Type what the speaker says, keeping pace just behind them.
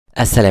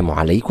السلام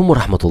عليكم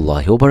ورحمة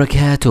الله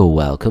وبركاته.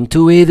 Welcome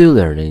to the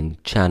Learning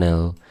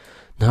Channel.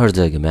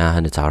 النهاردة يا جماعة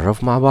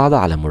هنتعرف مع بعض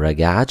على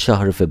مراجعة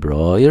شهر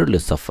فبراير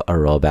للصف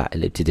الرابع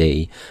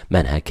الابتدائي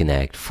منهج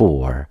كونكت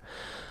 4.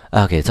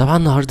 اوكي، طبعا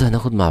النهارده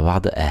هناخد مع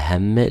بعض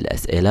اهم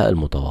الاسئله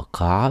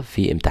المتوقعه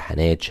في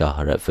امتحانات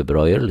شهر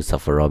فبراير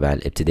للصف الرابع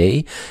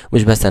الابتدائي.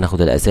 مش بس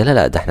هناخد الاسئله،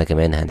 لا ده احنا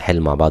كمان هنحل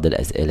مع بعض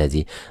الاسئله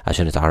دي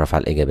عشان نتعرف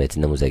على الاجابات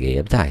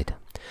النموذجيه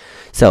بتاعتها.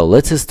 So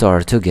let's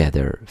start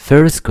together.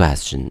 First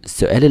question.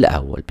 السؤال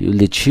الأول بيقول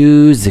لي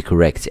choose the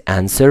correct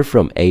answer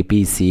from A,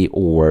 B, C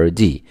or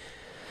D.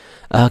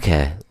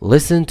 Okay,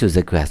 listen to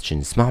the question.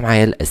 اسمعوا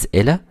معايا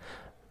الأسئلة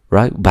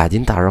right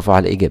وبعدين تعرفوا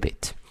على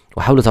الإجابات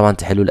وحاولوا طبعا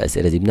تحلوا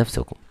الأسئلة دي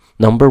بنفسكم.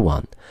 Number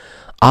 1.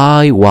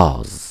 I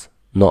was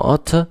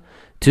not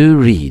to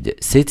read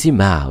City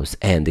Mouse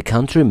and the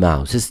Country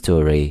Mouse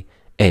story.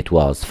 It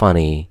was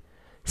funny,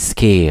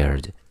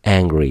 scared,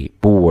 angry,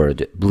 bored,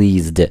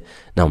 pleased.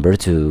 Number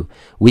 2.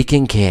 We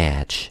can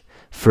catch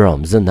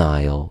from the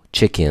Nile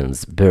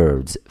chickens,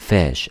 birds,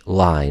 fish,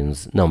 lions.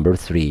 Number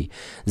 3.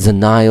 The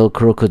Nile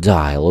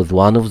crocodile is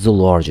one of the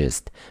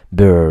largest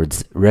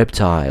birds,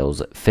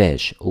 reptiles,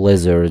 fish,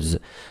 lizards.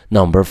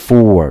 Number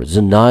 4.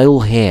 The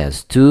Nile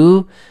has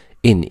two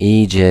in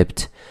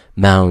Egypt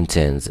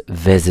mountains,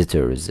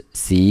 visitors,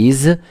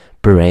 seas,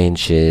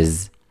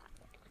 branches.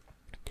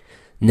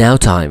 Now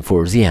time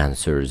for the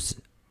answers.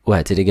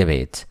 وقت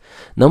الإجابات.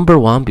 Number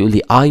 1 بيقول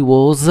لي I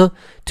was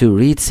to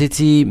read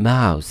City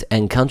Mouse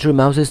and Country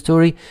Mouse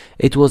story.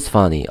 It was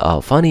funny.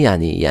 funny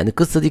يعني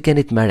القصة دي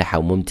كانت مرحة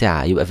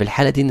وممتعة. يبقى في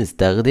الحالة دي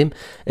نستخدم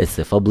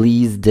الصفة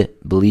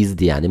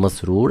pleased يعني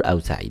مسرور أو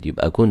سعيد.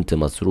 يبقى كنت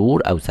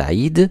مسرور أو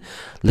سعيد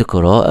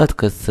لقراءة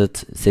قصة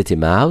City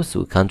Mouse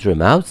و Country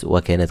Mouse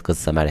وكانت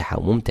قصة مرحة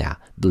وممتعة.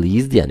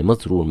 pleased يعني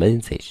مسرور ما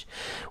ننساش.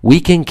 We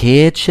can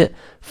catch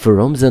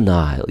from the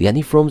Nile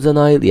يعني from the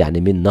Nile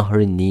يعني من نهر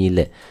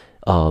النيل.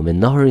 من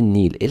نهر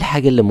النيل. ايه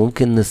الحاجة اللي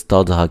ممكن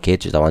نصطادها؟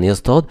 كاتش طبعا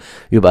يصطاد،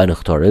 يبقى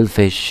نختار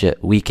الفيش.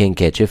 we can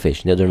catch a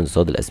fish نقدر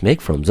نصطاد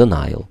الأسماك from the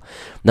Nile.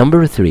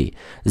 Number 3.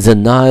 The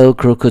Nile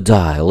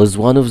crocodile is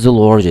one of the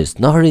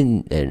largest.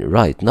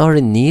 نهر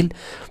النيل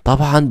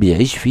طبعا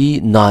بيعيش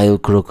فيه Nile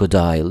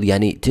crocodile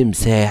يعني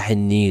تمساح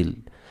النيل،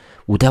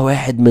 وده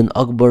واحد من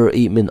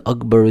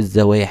أكبر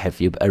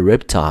الزواحف. يبقى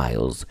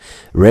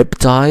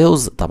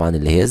reptiles طبعا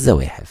اللي هي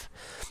الزواحف.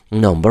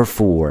 Number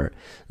 4.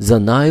 The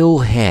Nile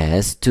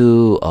has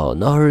two.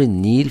 نهر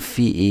النيل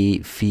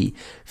في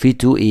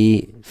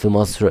في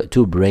مصر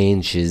two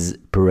branches.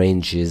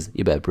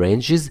 يبقى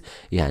branches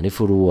يعني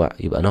فروع.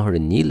 يبقى نهر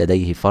النيل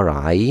لديه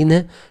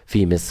فرعين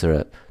في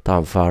مصر،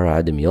 طبعا فرع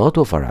دمياط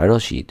وفرع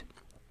رشيد.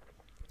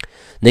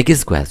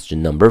 Next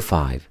question. Number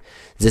 5.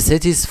 The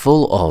city is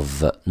full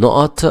of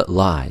not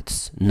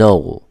lights.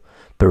 No.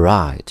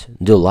 Bright,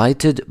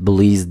 delighted,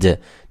 pleased.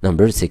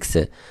 Number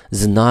 6.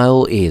 The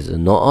Nile is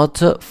not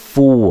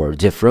four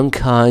different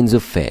kinds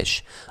of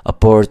fish.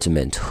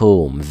 Apartment,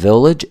 home,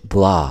 village,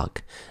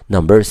 block.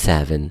 Number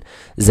 7.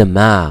 The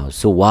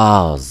mouse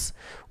was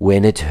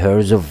when it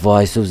heard the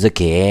voice of the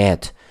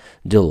cat.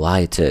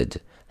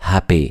 Delighted,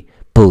 happy,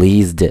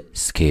 pleased,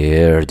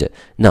 scared.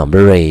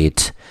 Number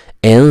 8.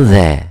 In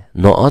the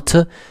not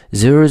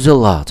there is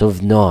a lot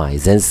of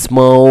noise and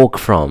smoke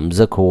from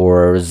the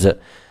cars.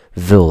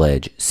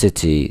 Village,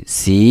 city,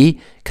 sea,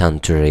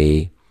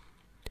 country.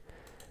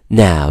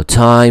 Now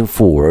time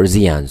for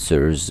the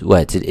answers.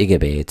 وقت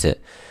الإجابات.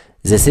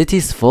 The city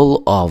is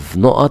full of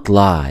not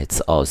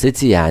lights.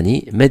 city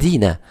يعني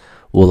مدينة،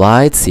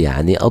 ولايتس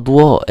يعني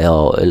أضواء.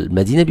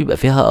 المدينة بيبقى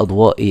فيها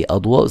أضواء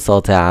أضواء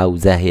ساطعة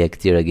وزاهية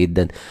كتيرة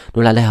جدا،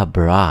 نقول عليها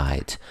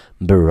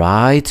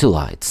bright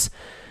lights.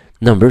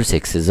 Number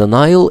 6. The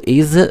Nile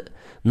is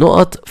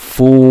not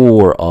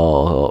four.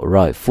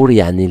 four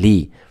يعني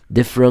لي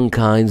different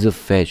kinds of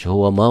fish.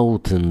 هو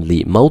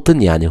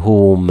موطن يعني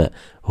home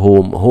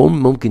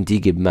ممكن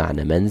تيجي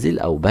بمعنى منزل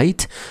أو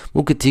بيت،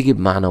 ممكن تيجي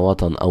بمعنى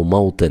وطن أو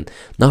موطن.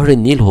 نهر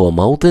النيل هو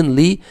موطن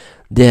ل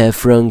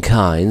different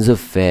kinds of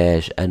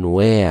fish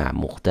أنواع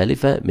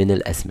مختلفة من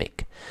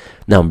الأسماك.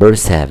 Number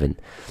 7.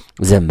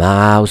 The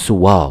mouse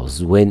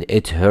was when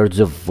it heard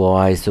the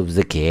voice of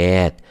the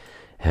cat.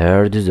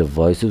 heard the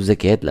voice of the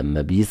cat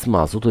لما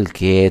بيسمع صوت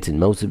الكات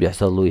الماوس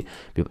بيحصل له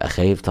بيبقى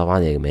خايف طبعا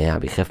يا جماعة،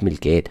 بيخاف من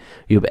الكات.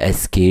 يبقى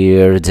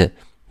scared.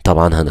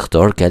 طبعا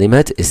هنختار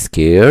كلمة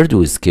scared،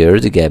 و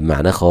scared جاب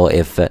معنى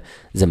خائف.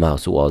 The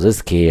mouse was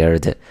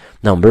scared.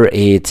 Number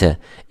 8.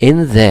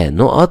 In the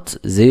not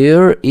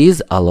there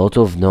is a lot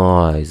of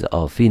noise.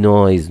 في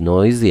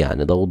noise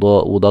يعني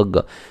ضوضاء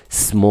وضجة.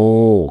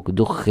 smoke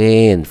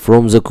دخان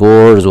from the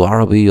cars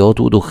وعربيات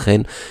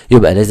ودخان.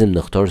 يبقى لازم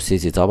نختار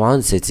city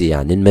طبعا. city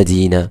يعني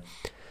المدينة.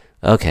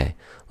 Okay,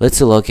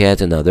 let's look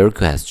at another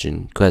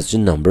question.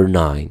 Question number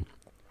 9.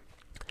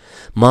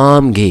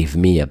 Mom gave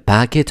me a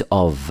packet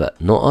of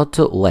not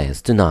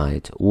last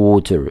night.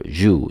 Water,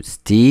 juice,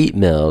 tea,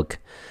 milk.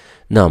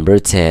 Number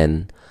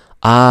 10.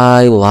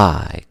 I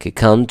like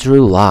country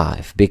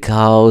life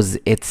because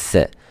it's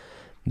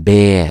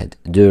bad,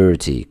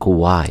 dirty,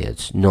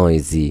 quiet,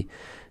 noisy.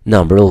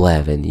 Number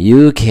 11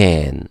 you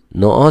can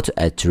not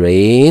a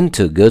train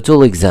to go to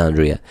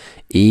Alexandria,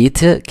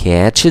 eat,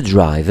 catch,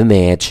 drive,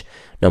 match.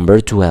 Number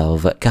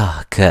 12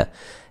 كهك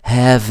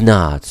have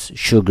nuts,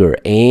 sugar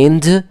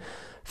and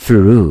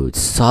fruits,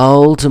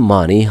 salt,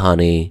 money,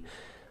 honey.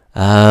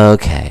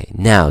 Okay,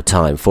 now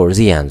time for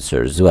the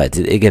answers. وقت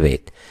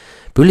الإجابات.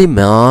 بيقول لي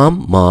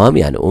mom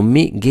يعني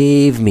أمي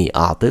gave me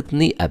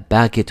أعطتني a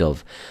packet of.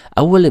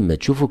 أول لما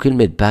تشوفوا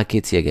كلمة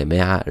packet يا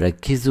جماعة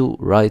ركزوا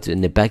right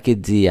إن packet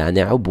دي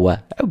يعني عبوة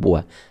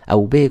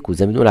أو بيكو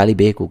زي ما بنقول عليه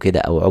بيكو كده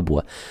أو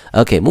عبوة.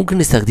 أوكي ممكن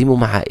نستخدمه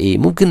مع إيه؟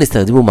 ممكن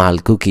نستخدمه مع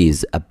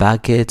الكوكيز a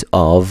packet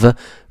of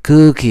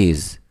cookies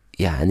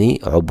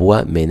يعني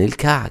عبوة من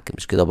الكعك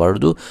مش كده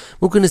برضو.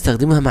 ممكن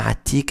نستخدمها مع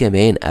التي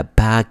كمان a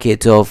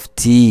packet of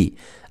tea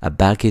a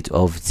packet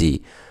of tea.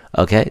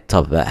 اوكي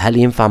طب هل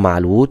ينفع مع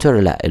الووتر؟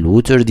 لا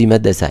الووتر دي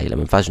مادة سائلة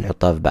ما ينفعش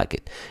نحطها في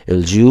باكيت.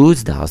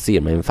 الجوز ده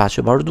عصير ما ينفعش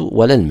برضو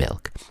ولا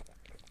الميلك.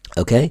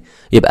 اوكي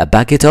يبقى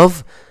packet of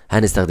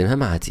هنستخدمها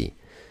مع تي.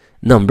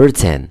 Number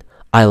 10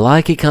 I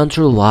like a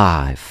country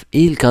life.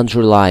 ايه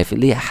الكانتري لايف؟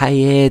 اللي هي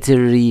حياة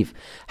الريف.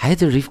 حياة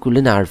الريف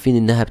كلنا عارفين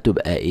انها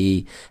بتبقى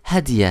ايه؟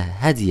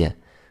 هادية.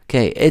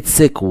 اوكي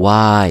it's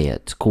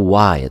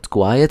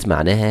quiet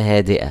معناها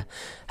هادئة.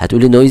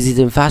 هتقولي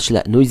نويزي تنفعش؟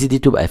 لا نويزي دي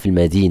تبقى في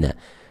المدينة.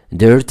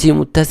 dirty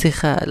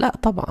متسخة لا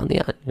طبعا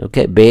يعني.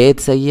 اوكي bad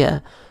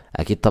سيئة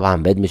اكيد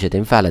طبعا bad مش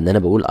هتنفع لان انا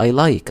بقول I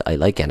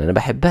like يعني انا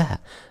بحبها.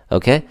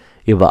 اوكي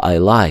يبقى I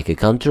like a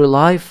country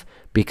life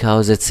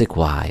because it's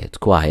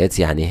quiet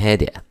يعني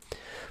هادئة.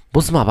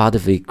 بص مع بعض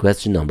في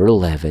question number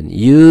 11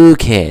 you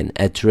can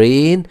a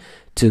train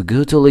to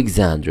go to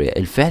Alexandria.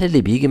 الفعل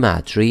اللي بيجي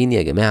مع train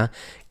يا جماعة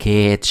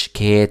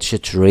catch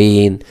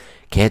train.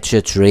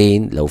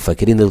 لو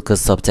فاكرين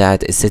القصة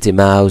بتاعت السيتي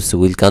ماوس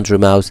والكانتري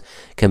ماوس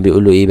كان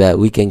بيقول له ايه بقى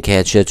we can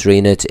catch a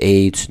train at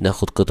 8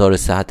 ناخد قطار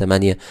الساعة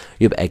 8.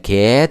 يبقى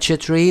catch a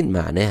train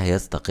معناها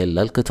يستقل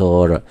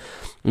القطار.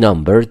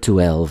 Number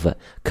 12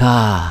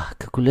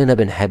 كحك. كلنا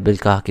بنحب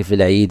الكحك في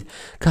العيد.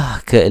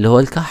 كحك اللي هو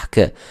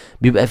الكحك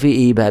بيبقى فيه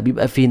ايه بقى؟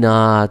 بيبقى فيه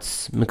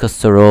ناتس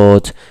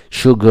مكسرات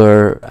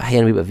sugar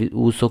احيانا بيبقى فيه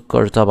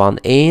وسكر طبعا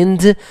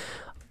and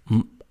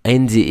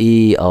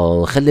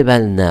ايه خلي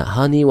بالنا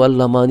هاني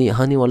ولا ماني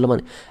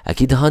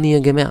اكيد هاني يا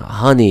جماعه.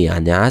 هاني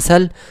يعني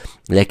عسل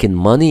لكن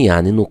ماني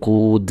يعني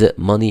نقود.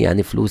 ماني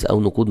يعني فلوس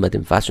او نقود ما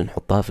تنفعش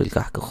نحطها في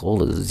الكحك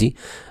خالص دي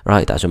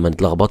رايت عشان ما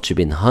نتلخبطش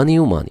بين هاني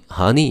وماني.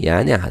 هاني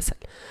يعني عسل.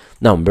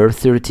 Number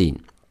 13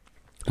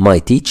 my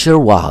teacher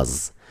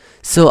was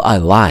so I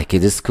like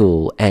the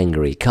school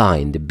angry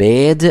kind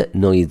bad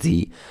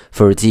noisy.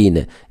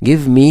 14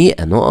 give me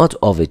a note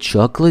of a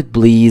chocolate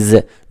please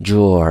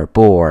jar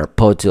pour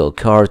bottle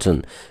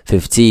carton.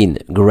 15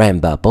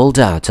 grandpa pulled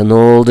out an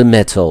old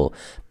metal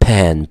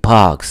pen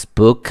box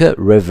book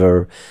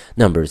river.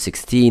 Number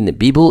 16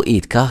 people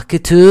eat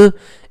كحك to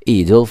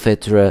Eid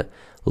al-Fitr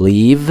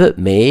leave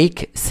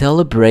make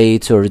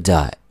celebrate or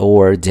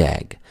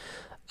dag.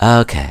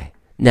 Okay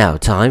now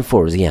time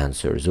for the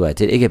answers.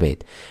 وقت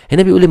الإجابات.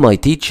 هنا بيقول لي my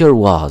teacher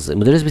was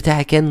المدرس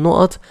بتاعي كان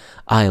نقط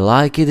I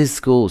like the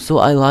school so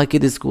I like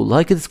the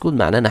school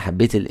معناه أنا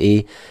حبيت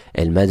الإيه؟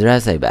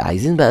 المدرسة. يبقى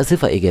عايزين بقى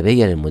صفة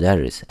إيجابية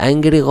للمدرس.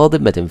 angry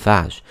غاضب ما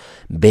تنفعش.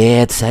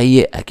 bad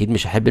سيء أكيد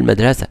مش هحب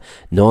المدرسة.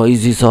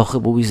 noisy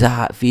صاخب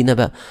وبيزعق فينا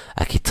بقى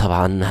أكيد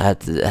طبعا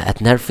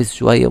هتنرفز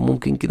شوية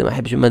ممكن كده ما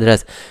أحبش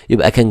المدرسة.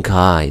 يبقى كان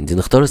kind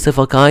نختار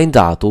الصفة kind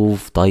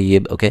عطوف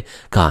طيب. أوكي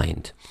kind.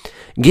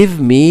 give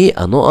me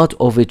a نقط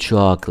of a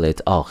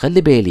chocolate.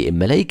 خلي بالي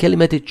اما الاقي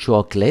كلمة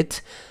chocolate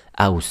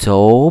او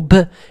soap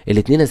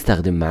الاتنين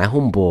استخدم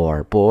معاهم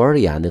bore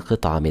يعني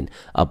قطعة من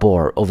a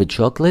bar of a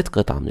chocolate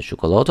قطعة من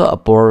الشوكولاتة a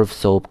bar of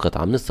soap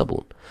قطعة من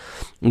الصابون.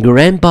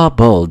 grandpa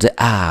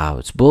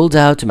pulled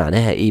out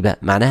معناها ايه بقى؟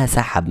 معناها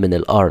سحب من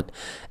الارض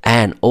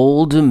an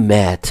old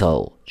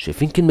metal.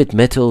 شايفين كلمة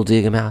metal دي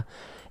يا جماعة؟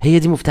 هي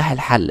دي مفتاح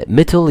الحل.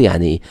 metal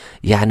يعني ايه؟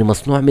 يعني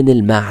مصنوع من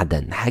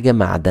المعدن حاجة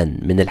معدن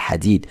من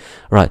الحديد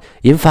right.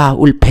 ينفع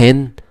اقول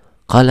pen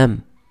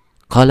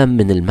قلم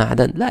من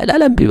المعدن؟ لا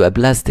القلم بيبقى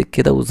بلاستيك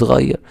كده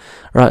وصغير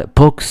right.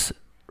 box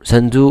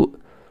صندوق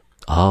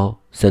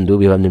صندوق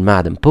بيبقى من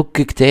المعدن. book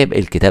كتاب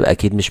الكتاب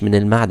اكيد مش من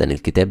المعدن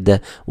الكتاب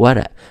ده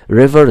ورق.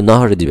 river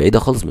نهر دي بعيدة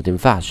خالص ما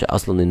تنفعش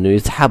اصلا انه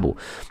يسحبه.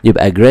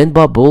 يبقى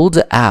grandpa pulled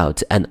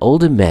out an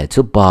old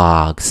metal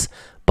box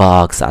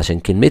عشان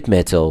كلمة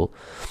metal.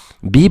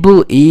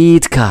 people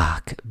eat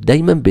كحك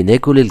دايما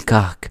بناكل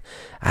الكحك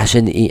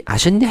عشان ايه؟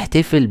 عشان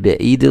نحتفل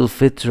بعيد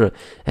الفطر.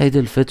 عيد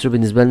الفطر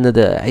بالنسبة لنا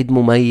ده عيد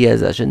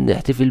مميز عشان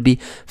نحتفل بيه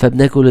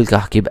فبناكل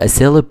الكحك. يبقى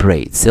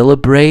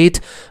celebrate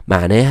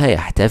معناها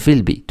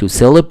يحتفل بيه. to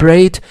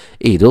celebrate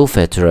عيد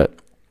الفطر.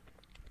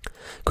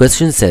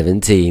 Question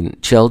 17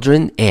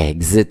 children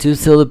eggs to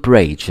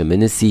celebrate شم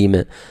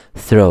النسيم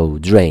throw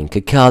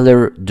drink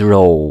color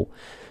draw.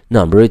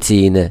 Number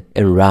 18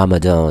 in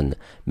Ramadan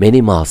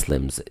many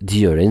Muslims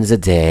during the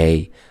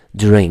day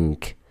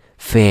drink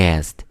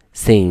fast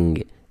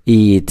sing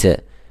eat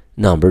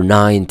Number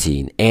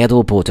 19.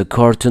 Adult bought a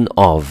carton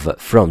of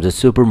from the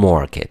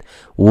supermarket.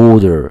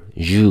 Water,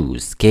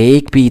 juice,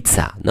 cake,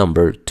 pizza.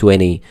 Number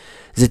 20.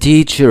 The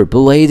teacher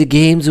played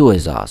games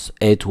with us.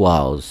 It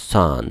was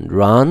sun,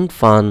 run,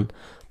 fun,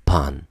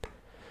 pun.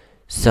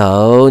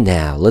 So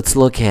now let's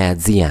look at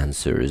the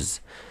answers.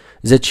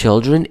 The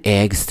children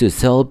eggs to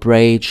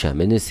celebrate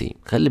شم النسيم.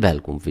 خلي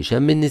بالكم في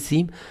شم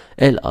النسيم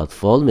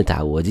الأطفال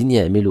متعودين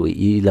يعملوا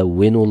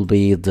يلونوا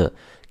البيض.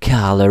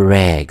 color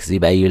eggs.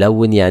 يبقى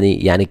يلون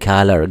يعني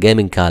color جاي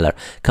من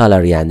color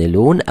يعني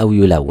لون أو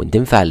يلون،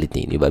 تنفع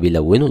الاتنين. يبقى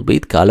بيلونوا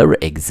البيض color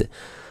eggs.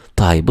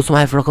 طيب بصوا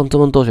معايا في رقم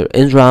 18.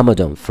 in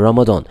Ramadan في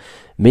رمضان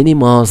many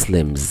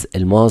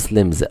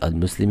Muslims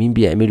المسلمين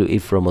بيعملوا ايه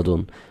في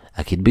رمضان؟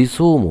 أكيد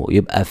بيصوموا.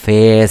 يبقى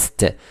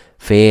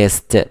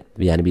fast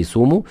يعني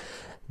بيصوموا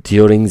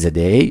during the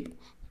day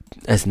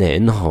أثناء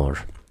النهار.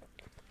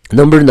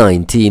 Number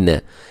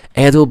 19.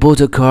 Adult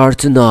bought a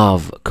carton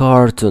of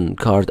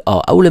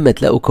أول ما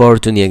تلاقوا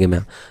كارتون يا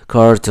جماعة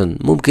كارتون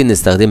ممكن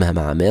نستخدمها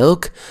مع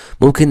milk،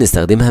 ممكن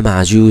نستخدمها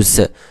مع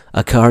juice.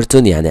 a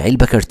carton يعني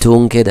علبة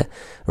كرتون كده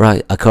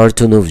right. a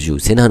carton of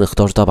juice هنا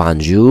هنختار طبعا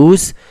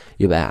juice.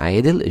 يبقى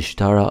عادل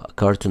اشترى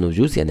carton of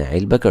juice يعني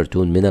علبة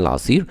كرتون من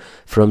العصير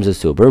from the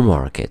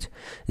supermarket.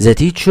 The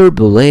teacher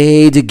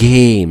played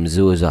games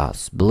with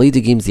us. played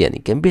games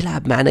يعني كان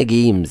بيلعب معنا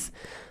games.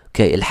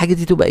 اوكي الحاجه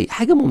دي تبقى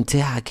حاجه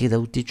ممتعه كده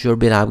والتيتشر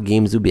بيلعب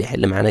جيمز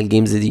وبيحل معانا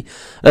الجيمز دي.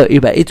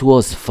 يبقى it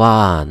was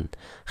fun.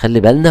 خلي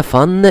بالنا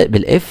fun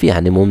بالاف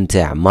يعني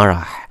ممتع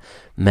مرح.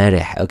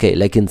 اوكي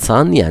لكن sun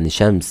يعني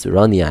شمس،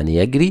 run يعني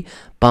يجري،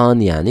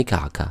 pan يعني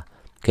كعكه.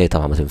 اوكي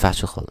طبعا ما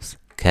تنفعش خالص.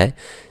 اوكي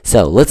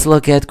so let's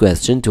look at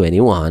question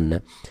 21.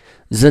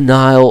 The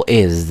Nile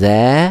is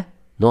the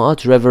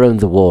not river in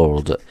the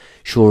world.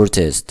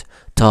 Shortest,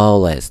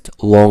 tallest,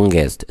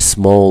 longest,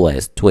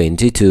 smallest.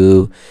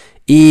 22.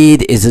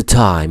 Eid is a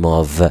time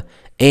of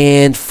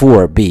and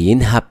for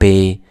being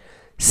happy,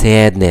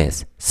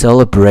 sadness,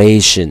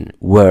 celebration,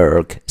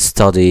 work,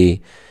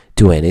 study.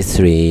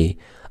 23.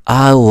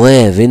 I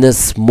live in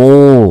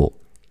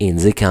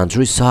the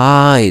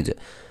countryside,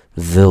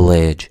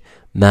 village,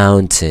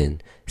 mountain,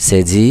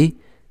 city,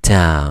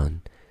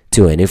 town.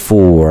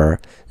 24.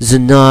 The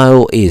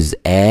Nile is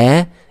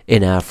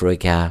in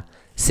Africa,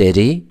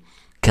 city,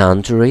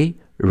 country,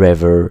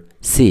 river,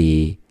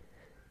 sea.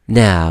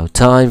 Now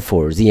time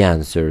for the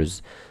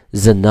answers.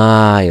 The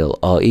Nile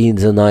in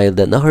the Nile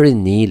ده نهر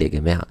النيل يا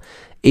جماعة.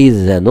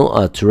 is the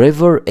نقط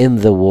river in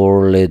the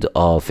world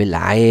في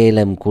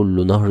العالم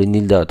كله. نهر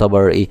النيل ده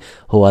يعتبر ايه؟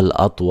 هو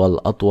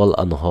أطول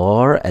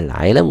أنهار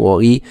العالم.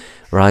 وايه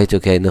right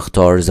okay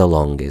نختار the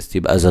longest.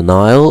 يبقى the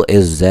Nile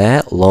is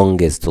the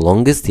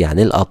longest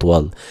يعني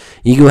الأطول.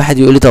 يجي واحد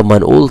يقول لي طب ما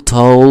نقول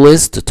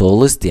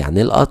tallest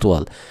يعني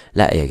الأطول.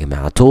 لا يا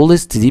جماعة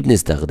tallest دي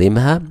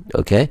بنستخدمها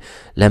اوكي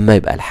لما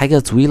يبقى الحاجة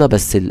طويلة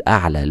بس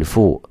الأعلى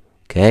لفوق.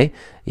 اوكي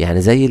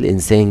يعني زي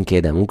الإنسان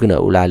كده ممكن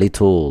أقول عليه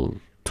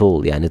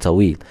tall يعني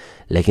طويل،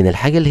 لكن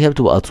الحاجة اللي هي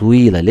بتبقى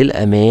طويلة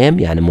للأمام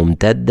يعني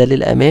ممتدة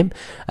للأمام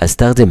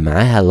أستخدم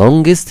معاها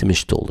longest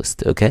مش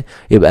tallest. اوكي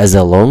يبقى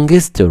the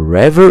longest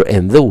river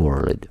in the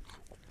world.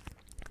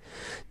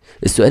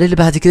 السؤال اللي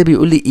بعد كده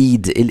بيقول لي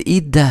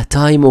الإيد ده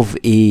time of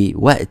ايه؟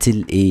 وقت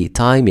الايه؟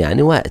 time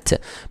يعني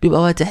وقت،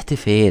 بيبقى وقت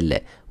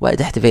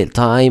احتفال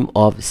time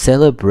of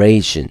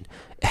celebration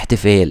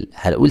احتفال.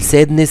 هنقول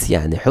sadness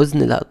يعني حزن؟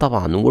 لا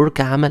طبعا.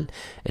 work عمل،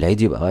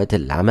 العيد يبقى وقت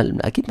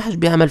العمل، اكيد محدش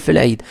بيعمل في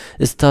العيد.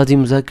 study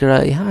مذاكرة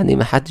يعني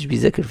محدش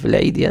بيذاكر في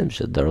العيد يعني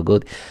مش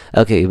الدرجات.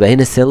 اوكي يبقى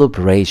هنا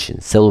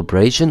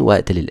celebration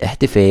وقت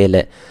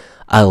للاحتفال.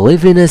 I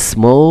live in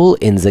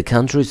in the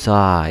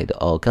countryside.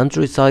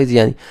 countryside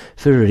يعني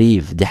في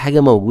الريف، دي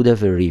حاجة موجودة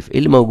في الريف. ايه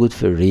اللي موجود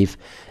في الريف؟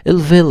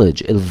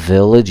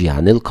 الفيلج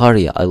يعني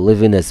القرية. I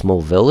live in a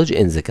small village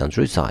in the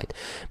countryside.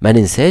 ما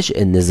ننساش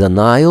ان the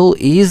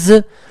Nile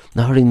is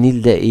نهر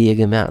النيل ده ايه يا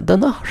جماعة؟ ده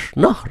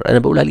نهر انا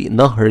بقول عليه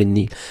نهر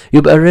النيل.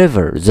 يبقى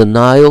river. The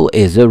Nile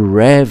is a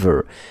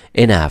river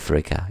in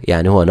Africa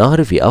يعني هو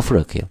نهر في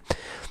افريقيا.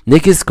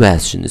 Next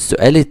question.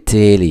 السؤال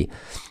التالي.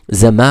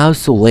 The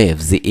mouse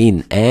lives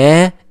in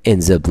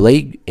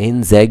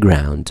the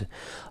ground.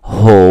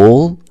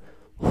 Hole,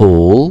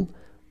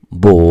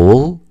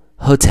 ball,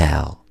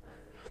 hotel.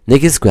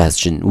 Next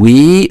question.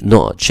 We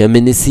not شم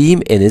النسيم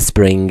in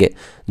spring.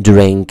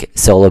 Drink,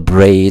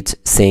 celebrate,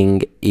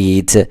 sing,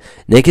 eat.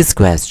 Next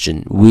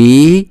question.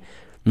 We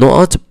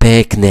not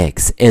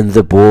picnics in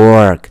the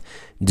park.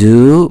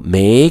 Do,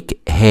 make,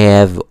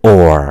 have,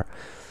 or.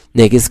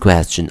 Next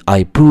question.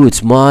 I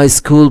put my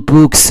school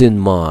books in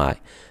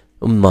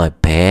my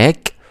bag,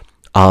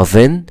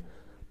 oven,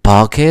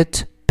 pocket,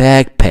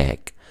 backpack.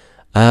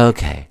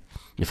 اوكي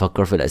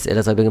نفكر في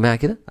الأسئلة طيب يا جماعة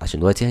كده عشان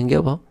دلوقتي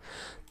هنجاوبها.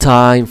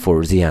 Time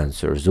for the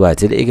answers.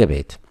 وقت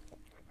الإجابات.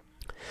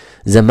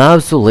 The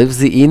mouse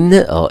lives in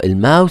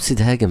الماوس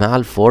ده يا جماعة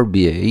الفار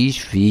بيعيش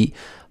في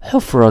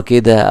حفرة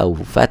كده أو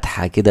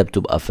فتحة كده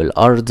بتبقى في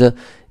الأرض.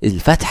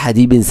 الفتحة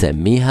دي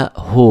بنسميها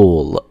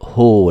hole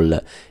HOLE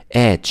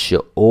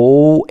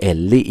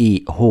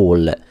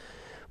hole.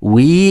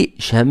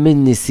 وشم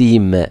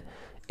النسيم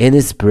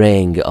in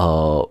spring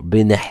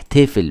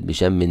بنحتفل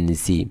بشم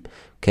النسيم.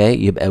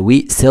 اوكي يبقى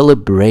we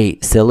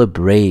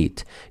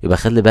celebrate يبقى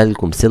خلي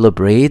بالكم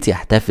celebrate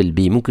يحتفل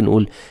بيه. ممكن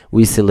نقول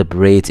we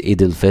celebrate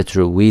عيد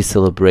الفطر، we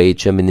celebrate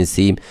شم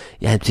النسيم،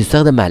 يعني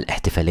بتستخدم مع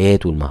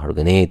الاحتفالات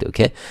والمهرجانات.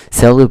 اوكي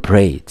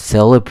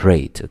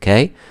celebrate.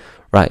 اوكي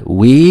right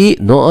we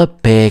not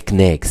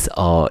picnics.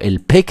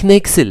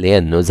 البيكنيكس اللي هي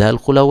النزهة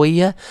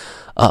الخلوية.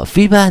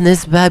 في بقى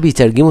ناس بقى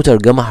بيترجموا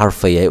ترجمة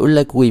حرفية، يقول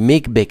لك we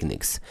make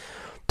picnics.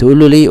 تقول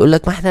له ليه؟ يقول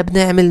لك ما احنا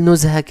بنعمل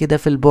نزهة كده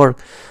في البارك.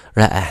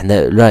 لا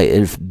احنا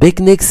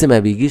البيكنيكس ما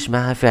بيجيش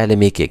معاها فعل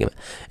ميك يا جماعة.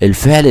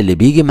 الفعل اللي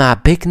بيجي مع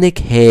بيكنيك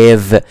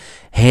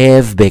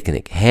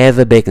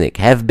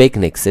have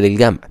picnics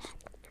للجمع.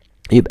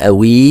 يبقى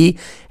we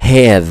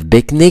have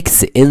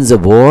picnics in the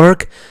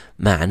park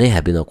معناها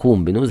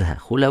بنقوم بنزهة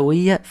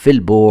خلوية في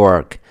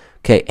البارك.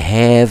 اوكي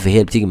have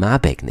هي بتيجي مع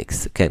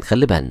picnics. اوكي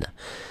خلي بالنا.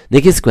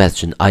 Next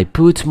question. I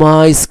put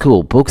my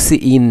school books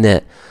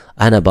in.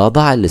 أنا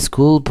بضع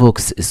السكول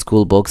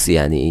بوكس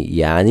يعني إيه؟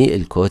 يعني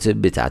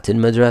الكتب بتاعت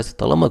المدرسة.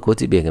 طالما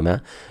كتب يا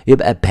جماعة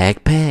يبقى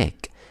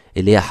backpack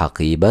اللي هي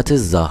حقيبة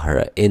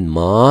الزهر. in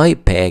my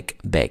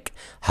backpack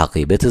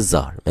حقيبة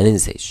الزهر ما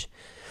ننساش.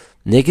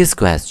 Next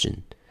question.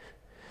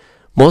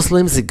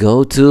 Muslims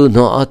go to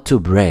not to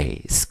pray,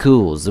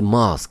 schools,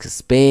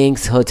 mosques,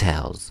 banks,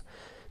 hotels.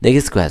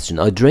 Next question.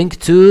 I drink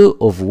 2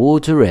 of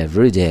water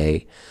every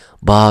day.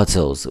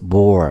 Bottles,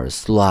 bores,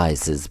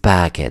 slices,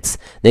 packets.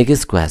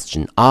 Next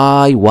question.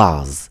 I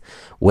was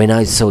when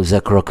I saw the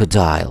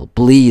crocodile.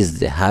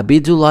 Pleased, happy,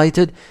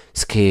 delighted,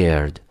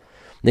 scared.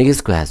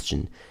 Next question.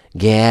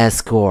 Gas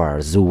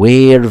cars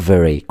were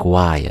very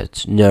quiet,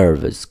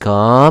 nervous,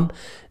 calm,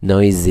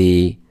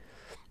 noisy.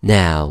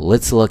 Now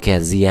let's look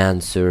at the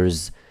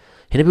answers.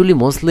 هنا بيقول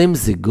لي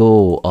Muslims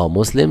go.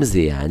 Muslims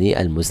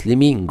يعني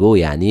المسلمين، go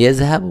يعني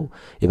يذهبوا.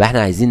 يبقى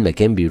احنا عايزين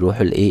مكان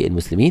بيروحوا الايه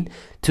المسلمين.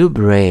 to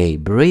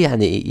pray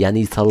يعني ايه؟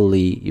 يعني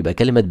يصلي. يبقى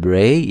كلمة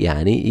pray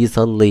يعني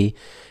يصلي.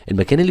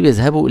 المكان اللي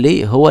بيذهبوا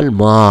اليه هو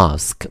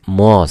الماسك.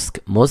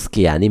 mosque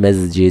يعني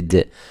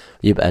مسجد.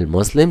 يبقى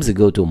المسلمز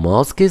go to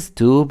mosques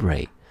to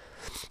pray.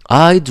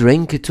 I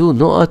drink 2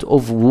 نقط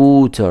of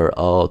water.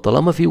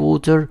 طالما في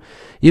water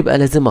يبقى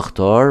لازم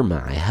اختار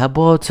معاها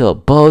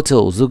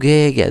bottle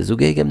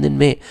زجاجة من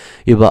الماء.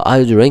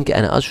 يبقى I drink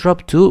أنا أشرب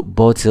 2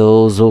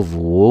 bottles of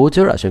water.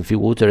 عشان في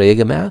water يا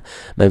جماعة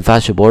ما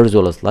ينفعش bars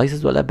ولا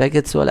slices ولا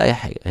packets ولا أي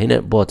حاجة.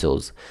 هنا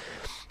bottles.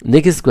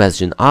 Next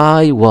question.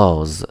 I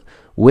was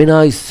when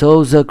I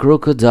saw the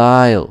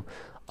crocodile.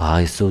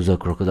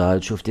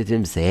 شفت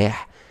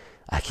تمساح.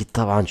 اكيد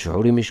طبعا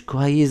شعوري مش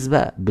كويس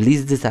بقى.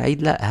 بليزد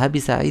سعيد لا، هابي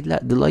سعيد لا،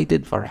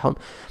 ديلايتد فرحان،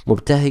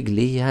 مبتهج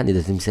ليه يعني؟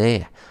 ده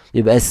تمساح.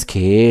 يبقى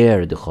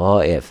scared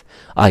خائف.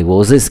 I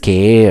was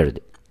scared.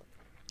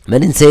 ما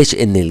ننساش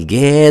ان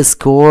الجاز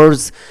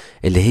كورز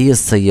اللي هي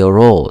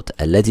السيارات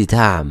التي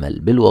تعمل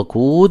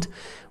بالوقود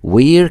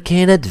where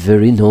كانت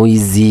very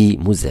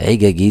noisy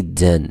مزعجة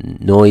جدا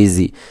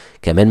noisy.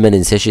 كمان ما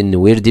ننساش ان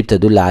وير دي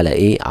بتدل على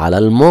ايه؟ على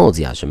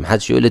الماضي، عشان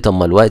محدش يقول لي طب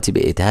ما الوقت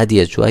بقت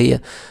هاديه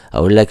شويه.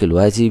 اقول لك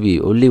الوقت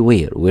بيقول لي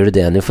وير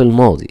ده يعني في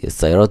الماضي.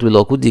 السيارات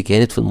بالوقود دي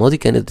كانت في الماضي،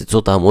 كانت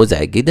صوتها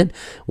مزعج جدا.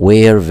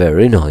 were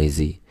very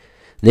noisy.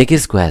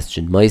 Next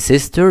question. My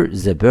sister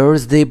the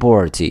birthday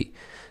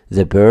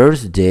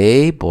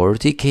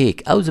party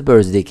cake او the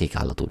birthday cake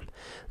على طول.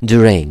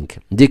 drank,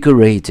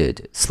 decorated,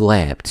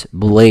 slept,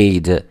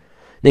 played.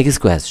 Next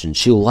question.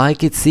 She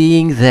liked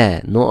seeing the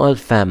not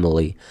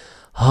family.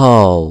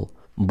 Hall,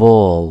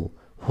 ball,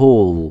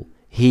 hole,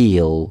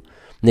 heel.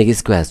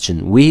 Next question.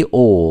 We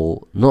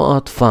all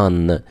not fun.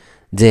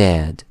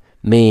 Dad,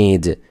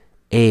 made,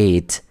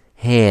 ate,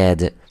 had.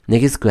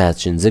 Next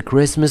question. The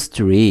Christmas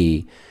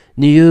tree.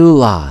 New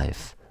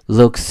life.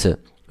 Looks,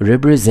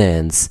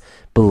 represents,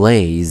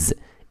 plays,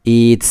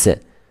 eats.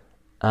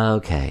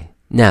 Okay.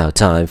 Now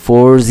time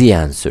for the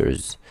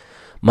answers.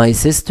 My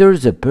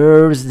sister's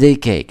birthday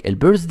cake.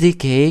 البيرثدي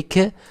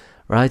كيك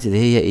right اللي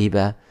هي ايه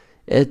بقى؟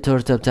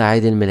 التورته بتاع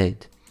عيد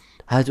الميلاد.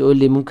 هتقول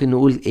لي ممكن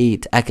نقول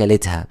ايت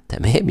اكلتها.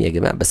 تمام يا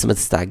جماعه بس ما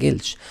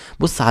تستعجلش.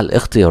 بص على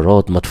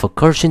الاختيارات، ما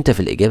تفكرش انت في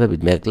الاجابه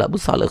بدماغك، لا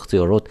بص على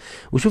الاختيارات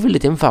وشوف اللي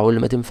تنفع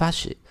واللي ما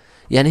تنفعش.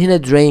 يعني هنا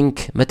درينك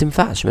ما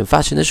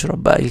ينفعش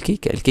نشرب بقى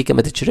الكيكه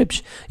ما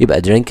تتشربش،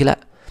 يبقى درينك لا.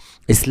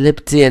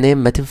 سليبت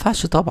ينام ما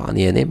تنفعش طبعا،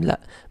 ينام لا.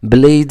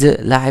 بليد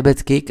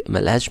لعبت كيك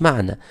ملهاش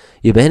معنى،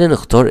 يبقى هنا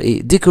نختار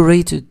ايه؟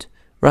 decorated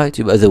right.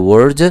 يبقى the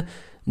word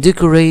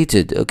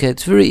decorated. okay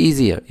it's very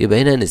easier.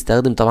 يبقى هنا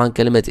هنستخدم طبعا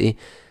كلمة ايه؟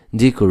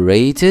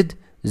 decorated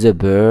the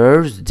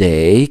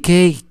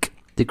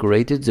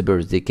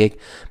birthday cake.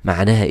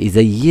 معناها ايه؟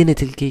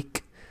 زينت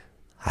الكيك.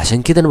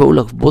 عشان كده انا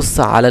بقولك بص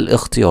على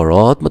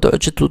الاختيارات، ما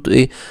تقعدش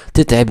ايه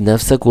تتعب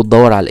نفسك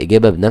وتدور على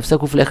الاجابه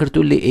بنفسك وفي الاخر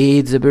تقول لي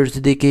ايه ذا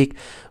بيرثدي كيك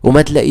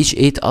وما تلاقيش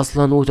ايه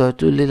اصلا وتقعد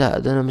تقول لي لا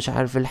ده انا مش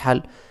عارف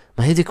الحل.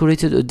 ما هي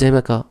ديكوريتد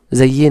قدامك اهو،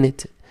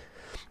 زينت.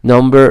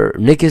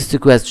 next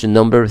question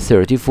number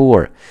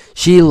 34.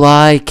 she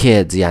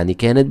liked يعني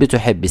كانت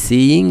بتحب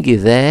seeing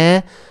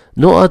the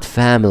not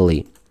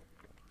family.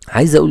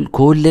 عايز اقول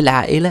كل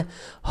العائلة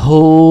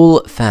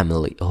whole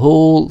family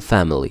whole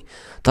family.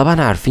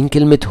 طبعا عارفين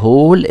كلمة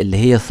whole اللي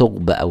هي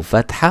ثقب او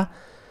فتحة.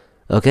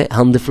 اوكي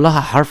هنضيف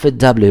لها حرف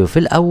W في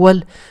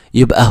الاول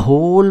يبقى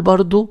whole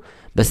برضو،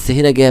 بس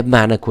هنا جاب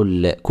معنى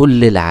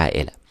كل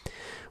العائلة.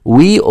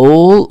 we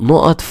all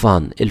نقط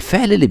fun.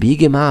 الفعل اللي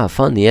بيجي مع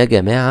fun يا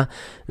جماعة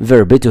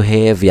verb to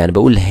have، يعني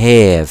بقول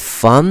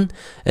have fun،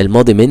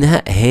 الماضي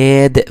منها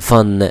had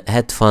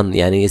fun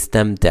يعني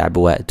يستمتع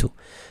بوقته.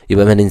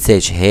 يبقى ما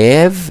ننساش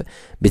have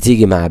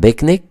بتيجي مع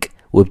بيكنيك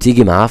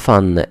وبتيجي مع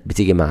fun،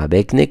 بتيجي مع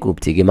بيكنيك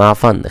وبتيجي مع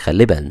fun،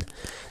 خلي بالنا.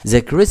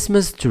 the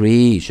Christmas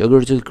tree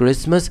شجرة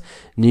الكريسماس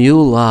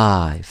new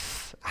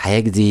life حياة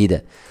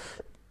جديدة.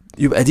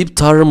 يبقى دي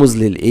بترمز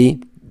للإيه؟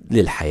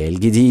 للحياة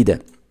الجديدة،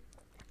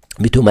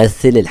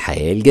 بتمثل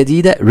الحياة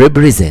الجديدة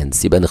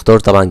represents. يبقى نختار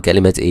طبعا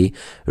كلمة ايه؟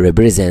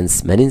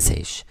 represents، ما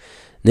ننساش.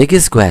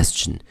 next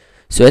question.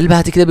 السؤال اللي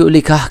بعد كده بيقول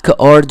لي كحك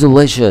are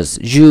delicious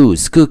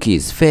juice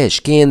cookies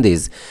fish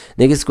candies.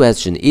 next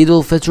question. Eid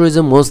al-Fitr is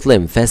a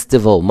Muslim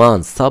festival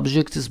month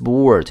subject is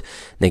board.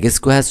 next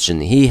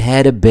question. He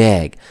had a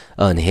bag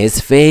on his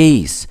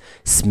face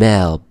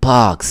smell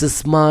box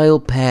smile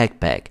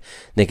backpack.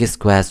 next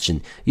question.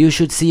 You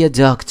should see a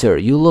doctor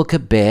you look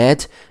a bit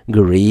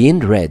green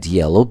red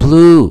yellow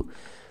blue.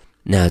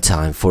 now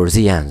time for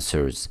the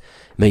answers.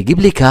 ما يجيب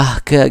لي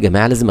كحك يا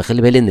جماعه لازم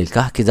اخلي بالي ان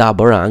الكحك ده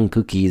عباره عن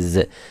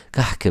كوكيز،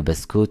 كحك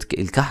بسكوت.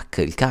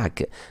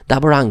 الكعك ده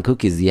عباره عن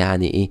كوكيز،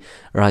 يعني ايه؟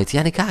 رايت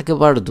يعني كعك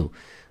برضو.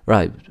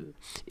 رايت.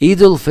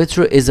 عيد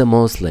الفطر is a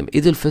Muslim.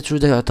 عيد الفطر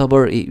ده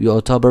يعتبر ايه؟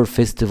 يعتبر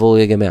فيستيفال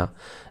يا جماعه.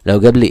 لو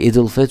جاب لي عيد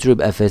الفطر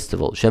يبقى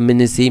فيستيفال، شم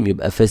النسيم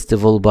يبقى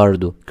فيستيفال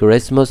برضو،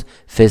 كريسماس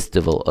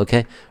فيستيفال.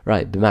 اوكي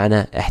رايت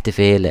بمعنى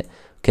احتفال.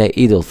 اوكي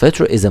عيد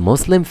الفطر is a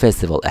Muslim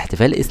festival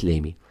احتفال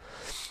اسلامي.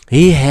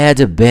 He had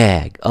a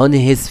bag on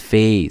his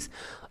face.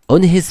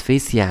 on his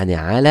face يعني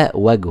على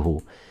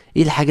وجهه.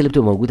 ايه الحاجة اللي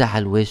بتبقى موجودة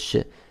على الوش؟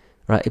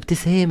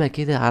 ابتسامة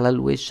كده على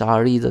الوش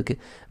عريضة كده.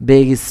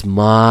 big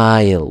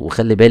smile.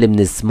 وخلي بالي من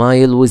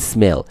السمايل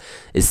والسميل.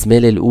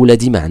 السميل الأولى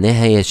دي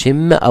معناها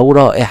يشم أو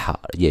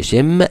رائحة،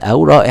 يشم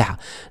أو رائحة،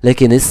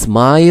 لكن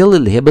السمايل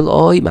اللي هي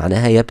بالآي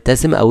معناها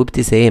يبتسم أو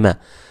ابتسامة.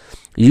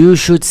 You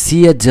should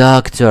see a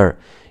doctor.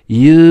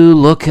 You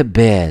look a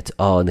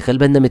bit. نخلي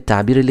بالنا من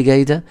التعبير اللي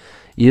جاي ده.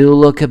 You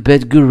look a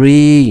bit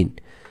green.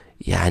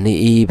 يعني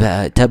ايه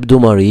بقى؟ تبدو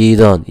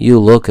مريضا. You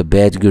look a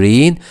bit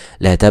green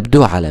لا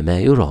تبدو على ما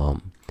يرام.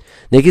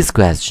 next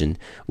question.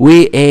 We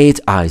ate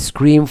ice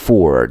cream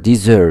for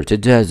dessert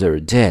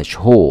dash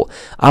hall.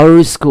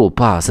 Our school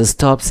bus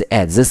stops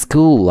at the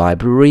school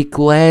library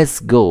class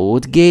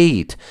goat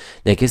gate.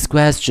 next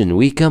question.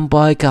 We can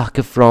buy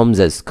cake from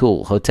the school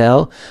hotel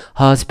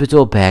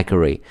hospital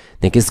bakery.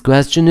 next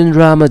question. In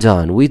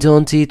Ramadan we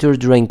don't eat or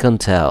drink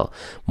until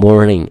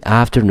morning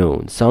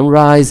afternoon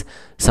sunrise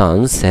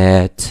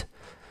sunset.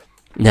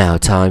 now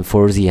time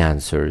for the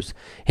answers.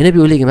 هنا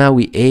بيقول يا جماعة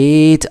we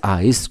ate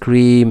ice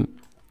cream.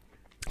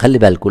 خلي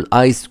بالكم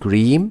الايس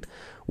كريم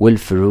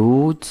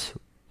والفروت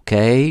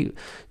اوكي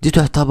دي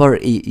تعتبر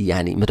ايه؟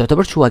 يعني ما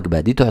تعتبرش وجبه،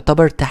 دي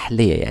تعتبر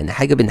تحليه، يعني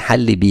حاجه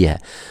بنحلي بيها.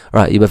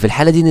 يبقى في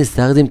الحاله دي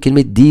نستخدم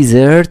كلمه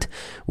ديزرت،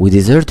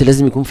 وديزرت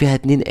لازم يكون فيها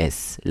 2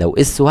 اس، لو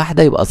اس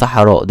واحده يبقى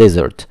صحراء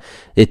ديزرت،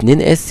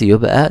 2 اس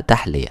يبقى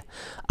تحليه.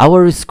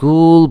 Our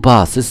school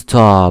bus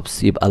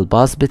stops. يبقى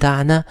الباص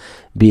بتاعنا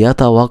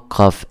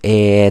بيتوقف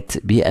at.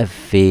 بيقف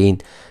فين؟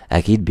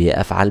 اكيد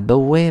بيقف على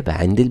البوابة،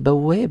 عند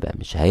البوابة،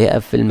 مش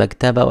هيقف في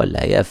المكتبة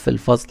ولا هيقف في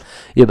الفصل.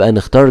 يبقى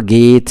نختار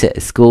جيت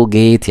سكول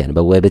جيت يعني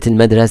بوابة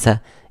المدرسة.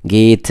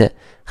 جيت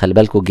خلي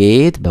بالكوا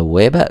جيت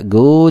بوابة،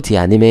 جوت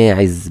يعني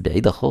ماعز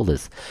بعيدة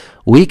خالص.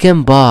 we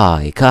can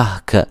buy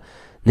كهك.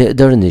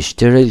 نقدر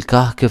نشتري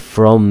الكهك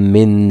from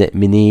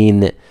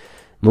منين؟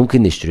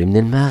 ممكن نشتري من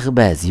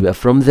المخبز، يبقى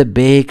from the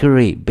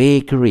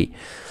bakery.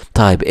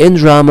 طيب in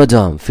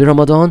Ramadan في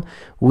رمضان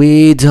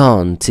we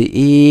don't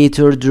eat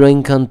or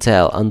drink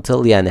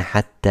until يعني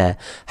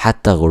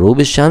حتى غروب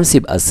الشمس،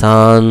 يبقى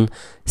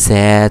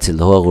sunset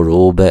اللي هو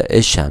غروب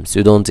الشمس.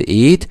 you don't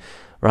eat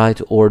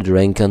right or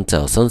drink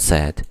until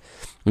sunset.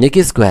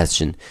 next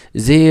question.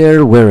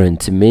 there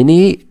weren't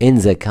many in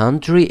the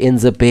country in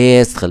the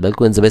past. خلي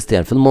بالكم in the past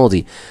يعني في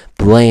الماضي.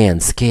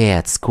 plants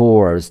cats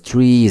cars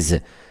trees.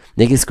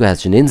 next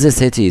question. in the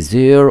city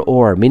there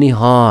are many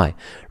high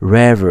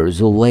rivers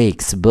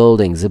lakes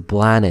buildings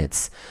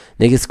planets.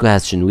 next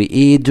question. we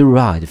eat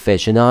dried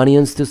fish and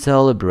onions to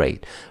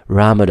celebrate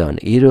Ramadan,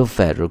 Eid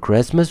al-Fitr,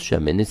 Christmas,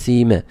 شم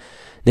النسيم.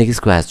 next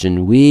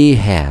question. we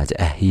had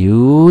a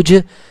huge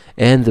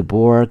in the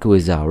park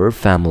with our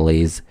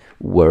families.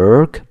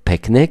 work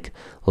picnic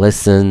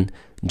lesson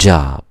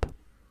job.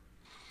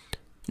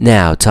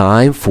 now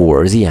time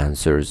for the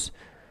answers.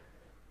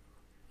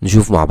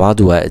 نشوف مع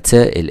بعض وقت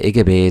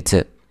الإجابات.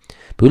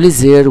 بيقول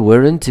there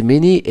weren't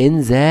many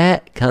in the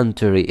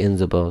country in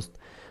the past.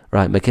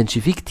 ما كانش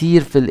فيه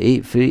كتير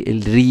في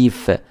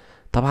الريف.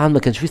 طبعا ما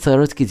كانش فيه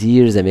سيارات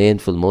كتير زمان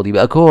في الماضي،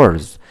 يبقى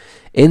cars.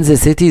 in the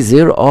city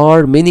there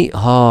are many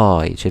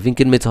high. شايفين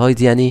كلمة high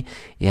دي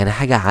يعني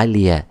حاجة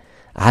عالية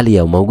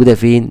عالية وموجودة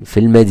فين؟ في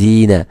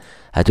المدينة.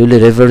 هتقولي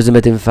ريفرز ما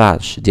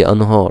تنفعش، دي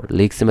انهار.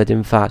 ليكس ما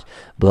تنفعش،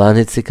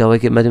 بلانيتس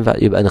كواكب ما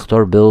تنفعش، يبقى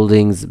نختار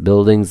buildings.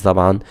 buildings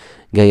طبعا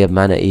جاية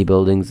بمعنى ايه؟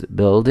 buildings.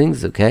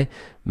 buildings اوكي.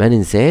 ما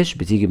ننساش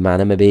بتيجي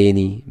بمعنى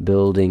مباني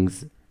buildings.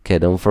 okay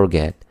don't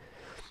forget.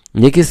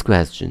 next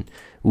question.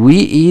 we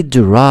eat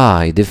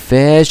dried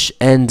fish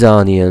and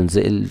onions.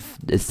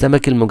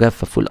 السمك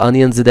المجفف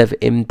والانيونز ده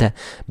في امتى؟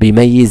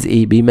 بيميز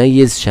ايه؟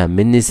 بيميز شم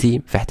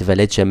النسيم، في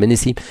احتفالات شم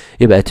النسيم.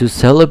 يبقى to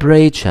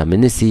celebrate شم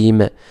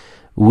النسيم.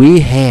 we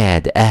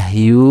had a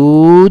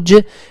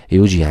huge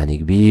يعني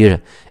كبير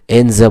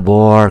in the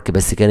park.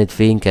 بس كانت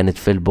فين؟ كانت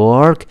في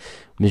البارك.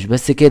 مش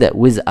بس كده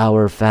with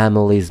our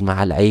families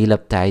مع العيلة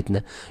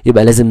بتاعتنا.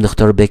 يبقى لازم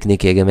نختار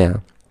بيكنيك يا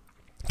جماعة.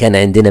 كان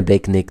عندنا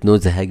بيكنيك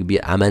نزهة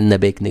كبيرة، عملنا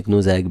بيكنيك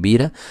نزهة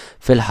كبيرة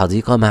في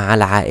الحديقة مع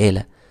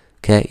العائلة.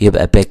 okay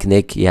يبقى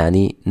بيكنيك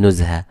يعني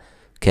نزهة.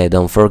 okay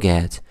don't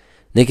forget.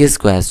 next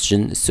question.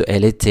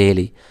 السؤال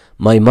التالي.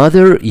 my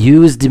mother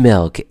used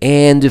milk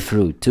and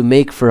fruit to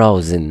make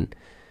frozen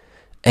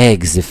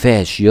eggs,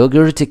 fish,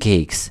 yogurt,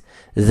 cakes.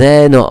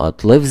 The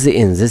nut lives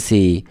in the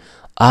sea.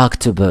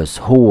 Octopus,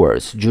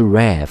 horse,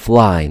 giraffe,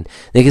 lion.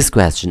 Next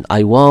question.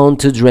 I want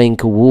to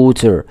drink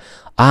water.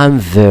 I'm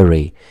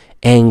very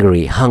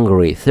angry,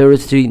 hungry,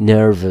 thirsty,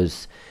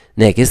 nervous.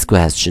 Next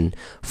question.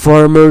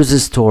 Farmers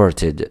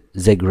started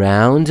the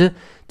ground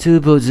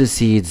to put the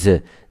seeds,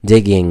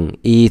 digging,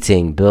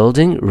 eating,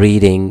 building,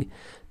 reading.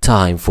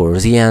 Time for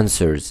the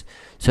answers.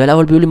 السؤال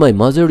الأول بيقول لي my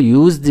mother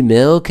used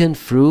milk and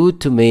fruit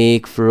to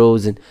make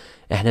frozen.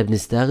 احنا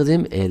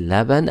بنستخدم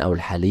اللبن أو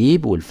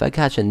الحليب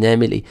والفاكهة عشان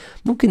نعمل ايه؟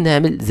 ممكن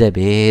نعمل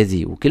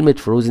زبادي. وكلمة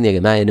frozen يا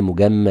جماعة يعني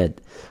مجمد،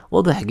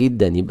 واضح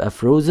جدا. يبقى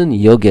frozen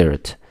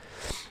yogurt.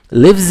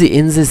 lives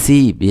in the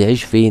sea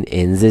بيعيش فين؟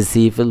 in the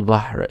sea في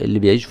البحر. اللي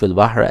بيعيش في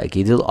البحر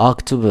أكيد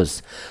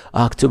الأكتوبوس.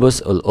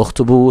 أكتوبوس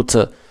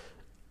الأخطبوط.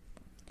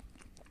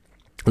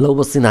 لو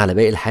بصينا على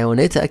باقي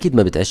الحيوانات أكيد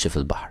ما بتعيش في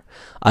البحر.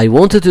 I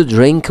wanted to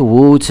drink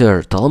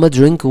water. طالما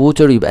drink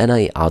water يبقى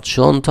أنا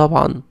عطشان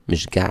طبعا،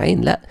 مش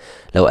جعان. لا،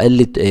 لو قال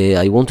لي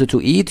I wanted to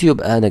eat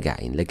يبقى أنا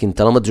جعان. لكن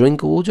طالما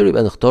drink water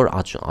يبقى نختار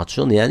عطشان.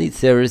 عطشان يعني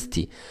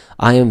thirsty.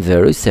 I am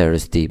very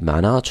thirsty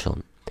بمعنى عطشان.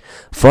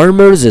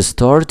 Farmers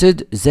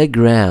started the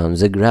ground.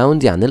 the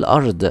ground يعني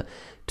الأرض.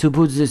 to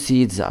put the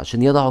seeds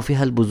عشان يضعوا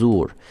فيها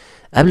البذور.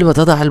 قبل ما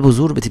تضع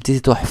البذور بتبتدي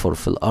تحفر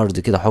في الأرض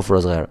كده حفرة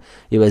صغيرة.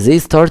 يبقى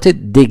they started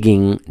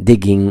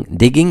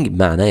digging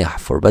معناه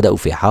يحفر. بدأوا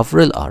في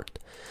حفر الأرض.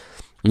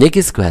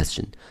 next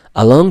question.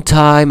 a long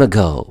time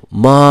ago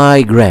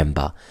my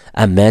grandpa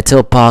a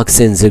metal box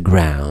in the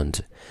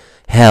ground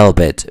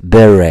helped,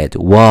 buried,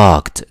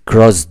 walked,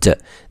 crossed.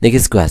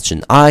 next question.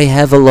 I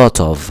have a lot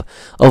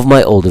of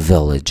my old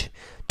village.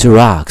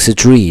 Trucks,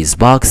 trees,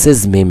 boxes,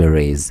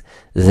 memories.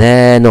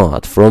 The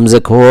knot from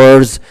the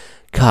cores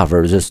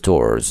cover the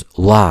stores.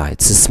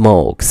 Lights,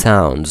 smoke,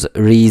 sounds,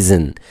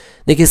 reason.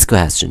 Next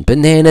question.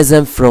 Bananas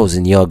and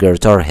frozen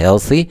yogurt are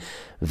healthy.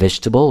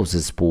 Vegetables,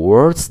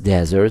 sports,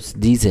 deserts,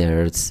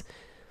 desserts.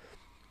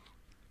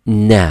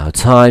 Now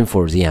time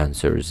for the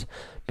answers.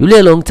 بيقول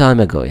لي a long time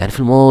ago يعني في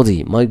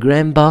الماضي. My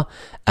grandpa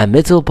a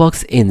metal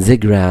box in the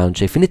ground.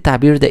 شايفين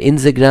التعبير ده in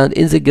the ground.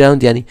 in the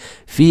ground يعني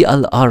في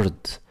الأرض.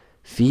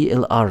 في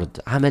الأرض.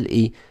 عمل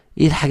ايه؟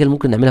 ايه الحاجة اللي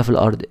ممكن نعملها في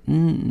الأرض؟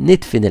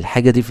 ندفن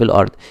الحاجة دي في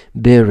الأرض.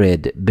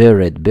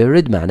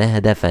 buried معناها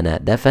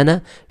دفن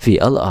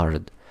في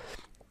الأرض.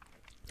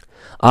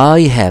 I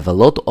have a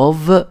lot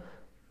of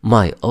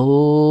my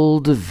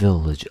old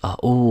village.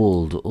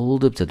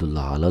 old بتدل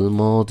على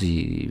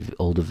الماضي.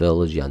 old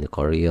village يعني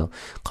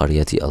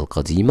قريتي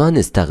القديمة.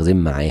 نستخدم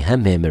معاها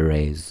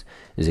memories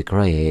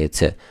ذكريات.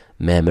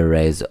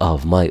 memories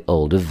of my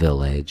old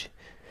village.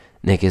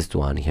 next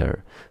one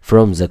here.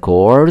 from the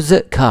cores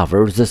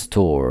cover the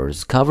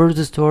stores. cover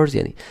the stores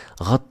يعني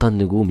غطى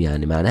النجوم.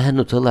 يعني معناها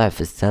انه طلع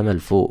في السماء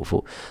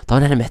لفوق.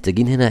 طبعا احنا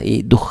محتاجين هنا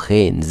ايه؟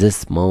 دخان.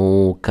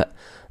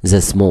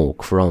 the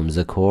smoke from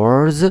the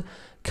cores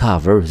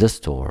cover the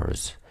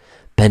stores.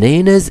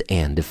 bananas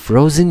and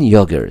frozen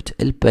yogurt.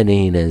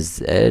 البانينز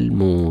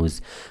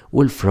الموز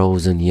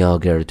والفروزن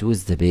يوجرت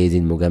والزبادي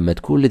المجمد.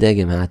 كل ده يا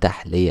جماعة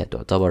تحلية.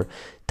 تعتبر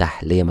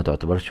تحلية، ما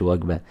تعتبرش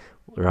وجبة.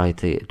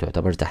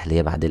 تعتبر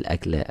تحلية بعد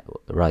الأكل.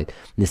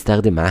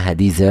 نستخدم معاها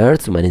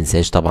desserts. وما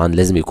ننساش طبعا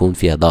لازم يكون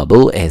فيها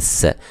double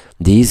S.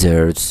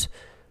 desserts.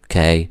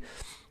 okay.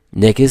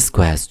 next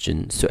question.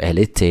 السؤال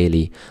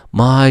التالي.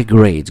 my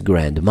great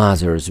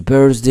grandmother's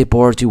birthday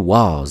party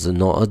was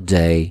not a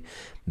day.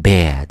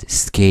 bad,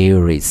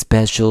 scary,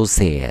 special,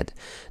 sad.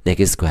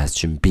 next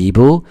question.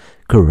 people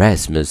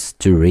Christmas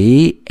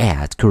tree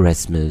at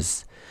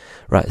Christmas.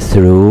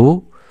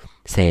 through,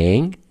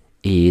 sang,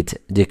 eat,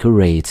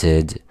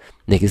 decorated.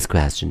 next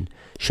question.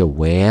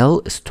 Shawwal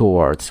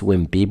starts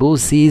when people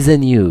see the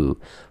new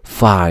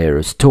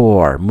fire,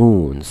 storm,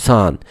 moon,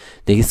 sun.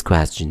 next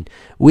question.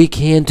 We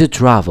can't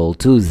travel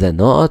to the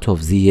north of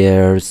the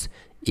earth.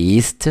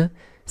 East,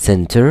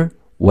 center,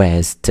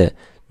 west,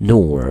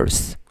 north.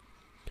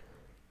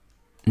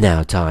 Now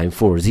time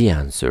for the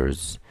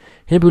answers.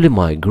 هنا بيقول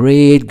my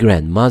great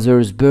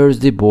grandmother's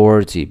birthday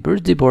party.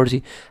 birthday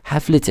party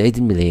حفلة عيد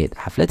الميلاد.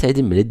 حفلات عيد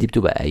الميلاد دي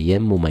بتبقى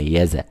أيام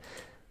مميزة.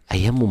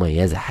 أيام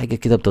مميزة، حاجة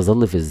كده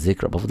بتظل في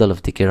الذكرى، بفضل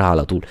أفتكرها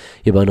على طول.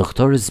 يبقى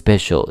نختار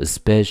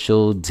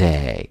special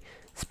day.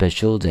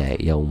 special day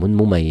يوم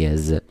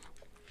مميز.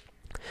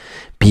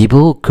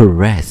 People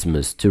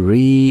Christmas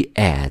tree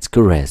at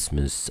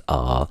Christmas.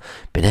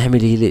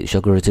 بنعمل ايه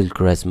لشجرة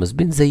الكريسماس؟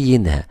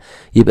 بنزينها.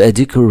 يبقى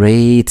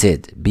decorated.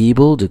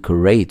 People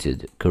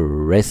decorated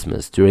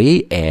Christmas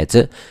tree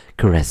at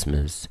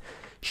Christmas.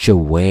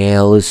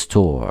 شوال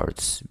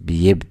starts.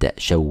 بيبدأ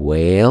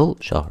شوال،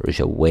 شهر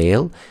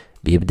شوال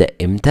بيبدأ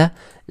امتى؟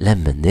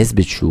 لما الناس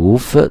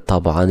بتشوف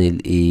طبعا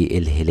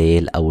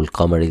الهلال او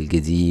القمر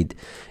الجديد.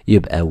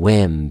 يبقى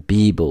when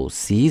people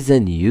see the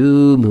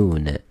new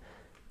moon.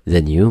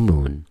 the new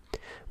moon.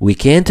 we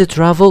can't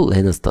travel.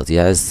 لا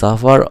نستطيع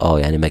السفر.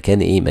 يعني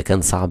مكان ايه؟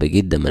 مكان صعب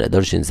جدا ما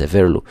نقدرش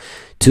نسافر له.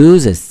 to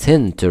the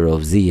center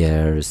of the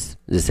earth.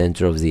 the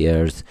center of the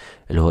earth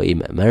اللي هو ايه؟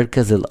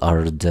 مركز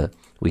الارض.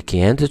 we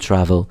can't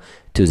travel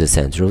to the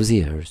center of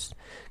the earth.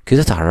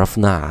 كده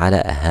تعرفنا على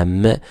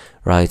اهم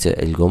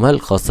الجمل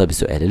الخاصة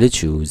بسؤال اللي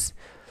choose.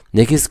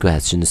 next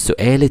question.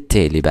 السؤال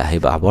التالي بقى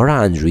هيبقى عبارة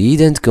عن read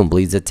and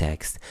complete the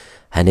text.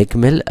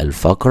 هنكمل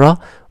الفقرة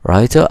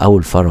أو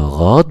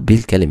الفراغات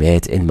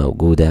بالكلمات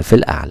الموجودة في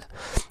الأعلى.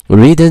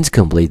 read and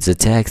complete the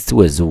text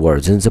with the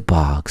words in the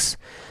box.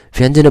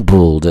 في عندنا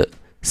bold,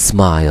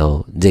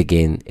 smile,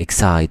 digging,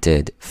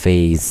 excited,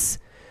 face.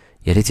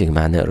 يا ريت يا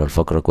جماعة نقرا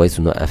الفقرة كويس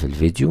ونوقف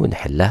الفيديو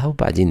ونحلها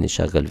وبعدين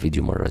نشغل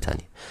فيديو مرة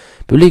تانية.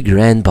 بيقول لي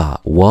grandpa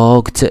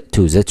walked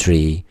to the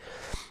tree.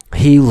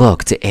 he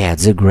looked at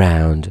the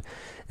ground.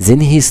 then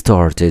he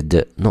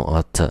started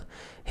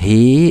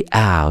he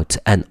out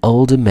an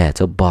old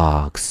metal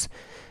box.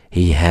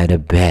 He had a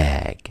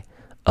bag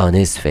on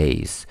his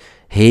face.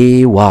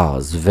 He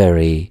was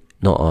very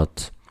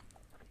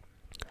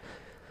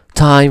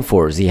Time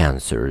for the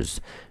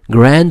answers.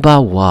 Grandpa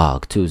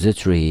walked to the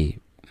tree.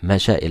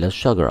 مشى إلى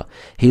الشجرة.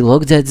 He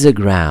looked at the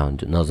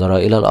ground. نظر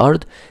إلى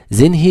الأرض.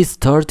 Then he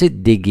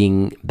started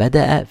digging.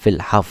 بدأ في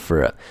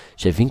الحفر.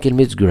 شايفين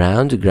كلمة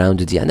ground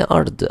دي يعني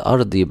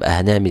أرض يبقى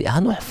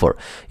هنحفر.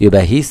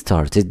 يبقى he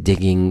started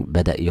digging.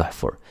 بدأ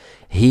يحفر.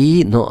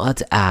 he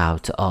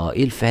out.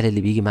 ايه الفعل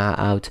اللي بيجي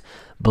مع out؟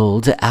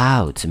 pulled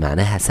out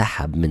معناها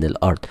سحب من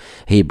الأرض.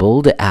 he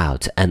pulled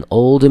out an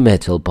old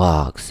metal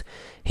box.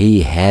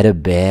 he had a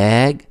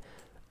bag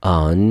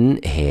on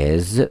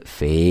his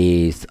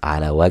face.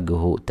 على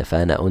وجهه.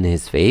 اتفقنا on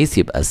his face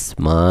يبقى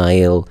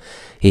smile.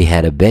 he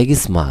had a big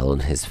smile on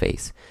his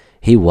face.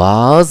 he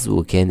was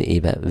وكان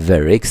ايه بقى؟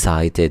 very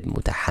excited.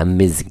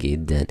 متحمس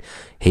جدا.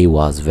 he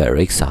was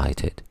very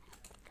excited.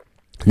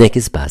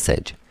 next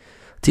passage.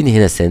 تيجي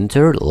هنا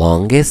center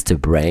longest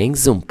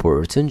brings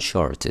important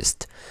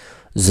shortest.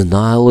 the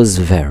Nile is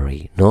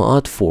very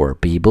not for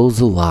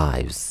people's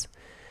lives.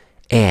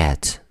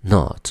 add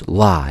not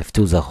life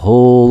to the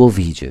whole of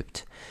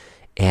Egypt.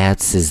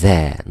 It's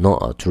the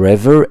not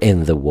river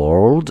in the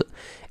world.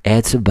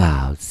 It's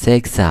about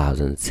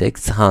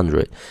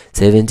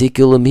 6,670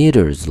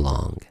 kilometers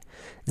long.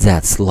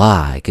 That's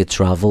like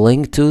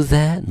traveling to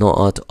the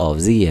not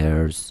of the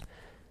earth.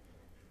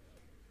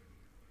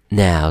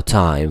 Now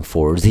time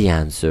for the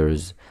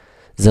answers.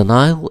 The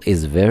Nile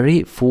is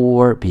very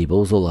for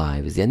people's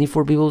lives. يعني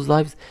for people's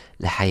lives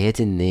لحياة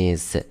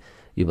الناس.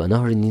 يبقى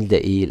نهر النيل ده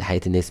ايه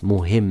لحياة الناس؟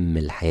 مهم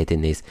لحياة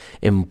الناس.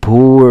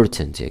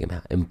 important يا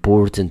جماعة.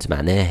 important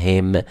معناها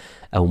هام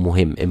او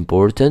مهم.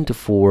 important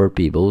for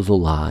people's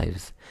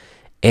lives.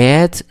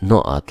 add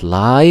not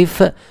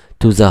life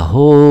to the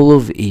whole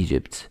of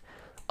Egypt.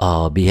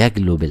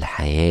 بيجلب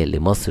الحياة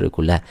لمصر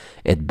كلها.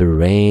 it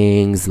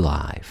brings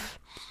life.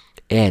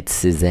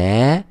 it's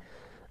the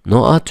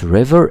not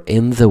river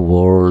in the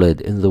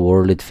world. in the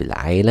world في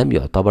العالم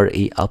يعتبر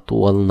ايه؟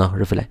 اطول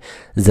نهر في العالم.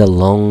 the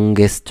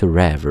longest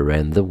river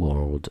in the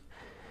world.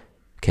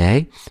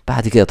 اوكي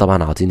بعد كده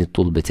طبعا عاطيني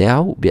الطول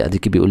بتاعه. بعد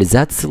كده بيقول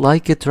that's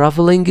like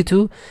traveling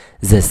to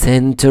the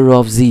center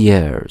of the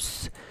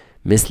earth.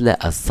 مثل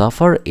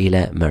السفر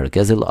الى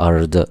مركز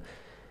الارض.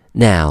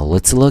 now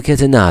let's look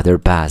at another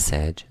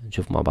passage.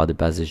 نشوف مع بعض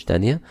الباسج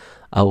تانية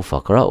او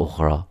فقرة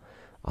اخرى.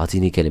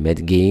 عاطيني كلمات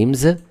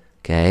games.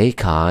 Okay,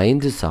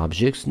 kind,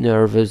 subjects,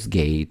 nervous,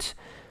 gait.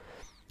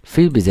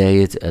 في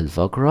بداية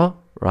الفقرة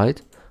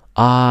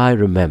I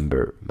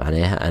remember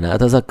معناها أنا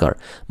أتذكر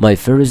my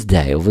first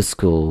day of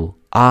school.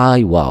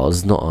 I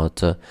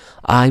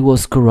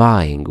was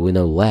crying when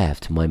I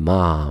left my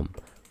mom.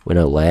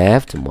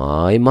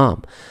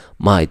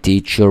 My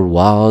teacher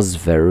was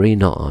very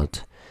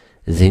not.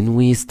 Then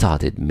we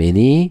studied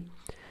many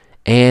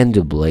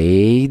and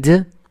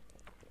played.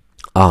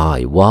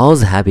 I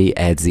was happy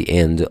at the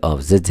end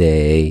of the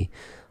day.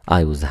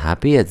 I was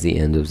happy at the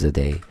end of the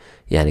day.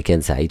 يعني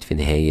كان سعيد في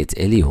نهاية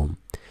اليوم.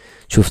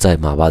 شوف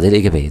طيب مع بعض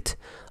الإجابات.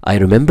 I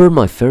remember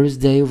my first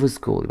day of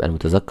school. يبقى أنا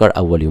متذكر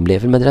أول يوم ليا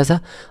في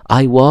المدرسة.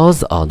 I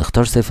was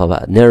نختار صفة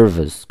بقى.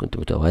 nervous كنت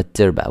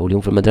متوتر بأول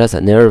يوم في المدرسة.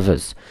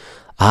 nervous.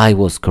 I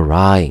was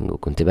crying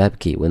وكنت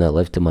ببكي when I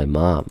left my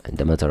mom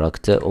عندما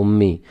تركت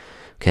أمي.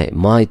 Okay,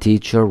 my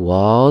teacher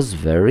was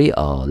very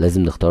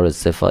لازم نختار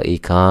الصفة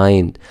ايه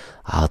kind.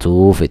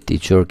 عطوف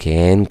التيتشر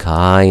كان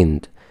kind.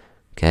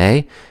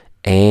 Okay,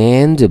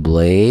 and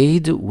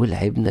played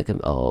ولعبنا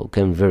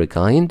كان very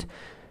kind.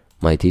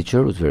 My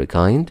teacher was very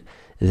kind.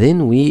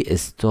 Then we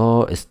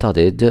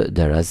studied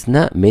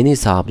درسنا many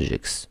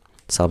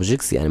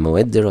subjects يعني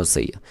مواد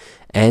دراسية.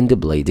 And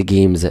played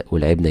games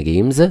ولعبنا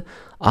games.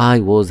 I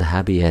was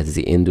happy at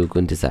the end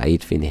وكنت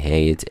سعيد في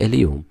نهاية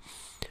اليوم.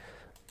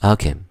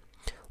 Okay,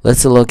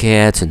 let's look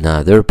at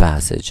another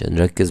passage.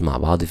 نركز مع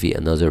بعض في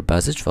another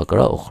passage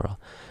فقرة أخرى.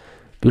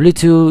 بيقول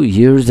 2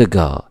 years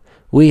ago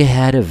we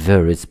had a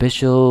very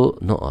special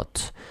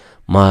note.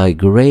 My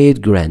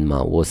great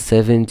grandma was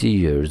 70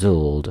 years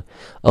old.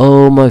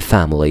 All my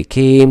family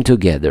came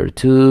together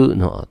to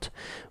not.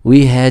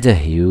 We had a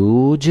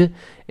huge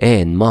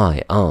in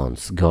my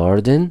aunt's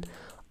garden.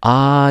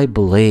 I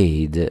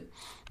played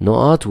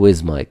not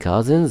with my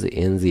cousins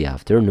in the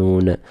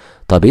afternoon.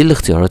 طب ايه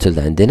الاختيارات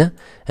اللي عندنا؟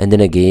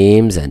 عندنا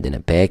games،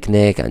 عندنا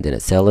picnic، عندنا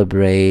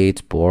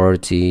celebrate،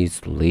 party،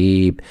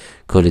 sleep.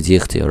 كل دي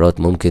اختيارات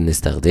ممكن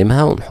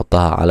نستخدمها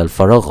ونحطها على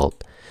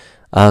الفراغات.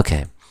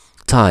 Okay,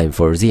 time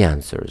for the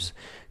answers.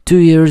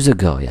 2 years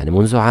ago يعني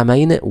منذ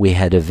عامين we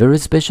had a very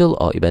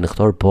special يبقى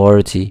نختار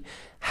party،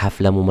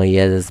 حفلة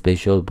مميزة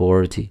special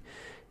party.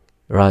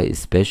 Right,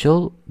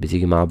 special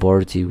بتيجي مع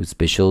party و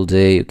special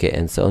day. Okay,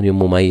 and so on. يوم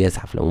مميز،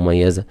 حفلة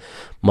مميزة.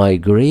 My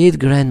great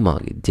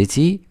grandma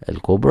جدتي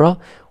الكبرى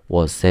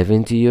was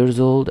 70 years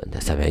old. عندها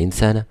 70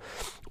 سنة.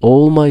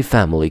 All my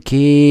family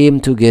came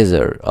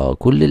together.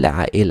 كل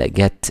العائلة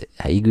جت.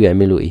 هيجوا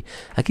يعملوا ايه؟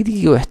 أكيد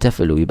يجوا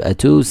يحتفلوا، يبقى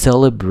to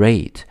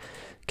celebrate.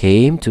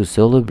 Came to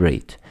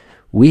celebrate.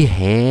 We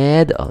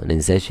had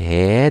ننساش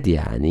had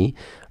يعني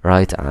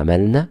right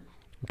عملنا.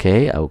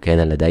 Okay, أو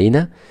كان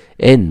لدينا.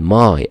 In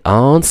my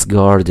aunt's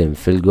garden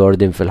في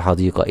الجاردن في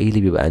الحديقة. ايه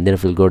اللي بيبقى عندنا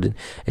في الجاردن؟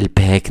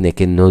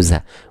 البيكنيك،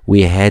 النزهة. We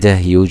had a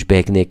huge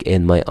picnic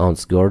in my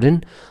aunt's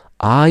garden.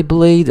 I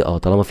played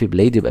طالما في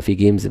played يبقى في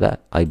games بقى.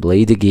 I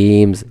played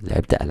games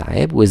لعبت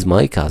ألعاب with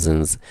my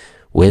cousins.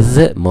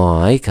 With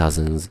my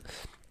cousins.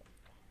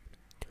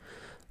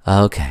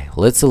 Okay,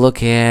 let's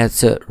look at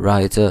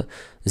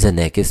the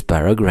next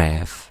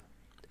paragraph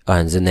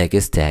and the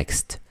next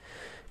text.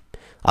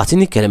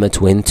 أعطيني كلمة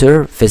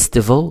winter,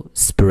 festival,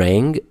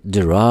 spring,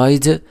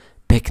 deride,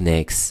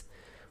 picnics.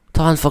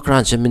 طبعا فقرة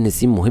عن شم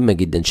النسيم مهمة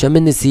جدا. شم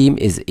النسيم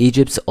is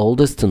Egypt's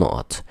oldest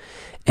knot.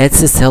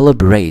 It's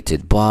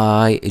celebrated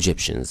by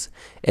Egyptians.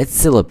 It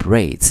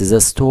celebrates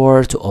the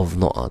start of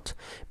knot.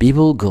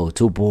 People go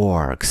to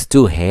parks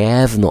to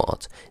have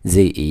knot.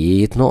 They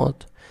eat knot.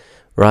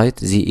 Right?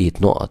 They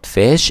eat knot,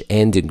 fish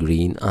and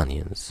green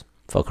onions.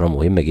 فقرة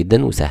مهمة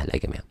جدا وسهلة يا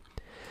جماعة.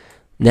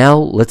 Now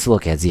let's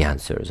look at the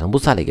answers.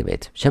 هنبص على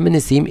الإجابات. شم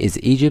النسيم is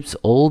Egypt's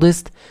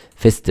oldest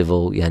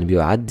festival يعني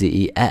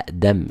بيعد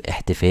أقدم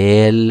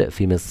احتفال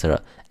في مصر.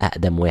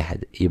 أقدم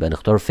واحد يبقى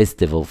نختار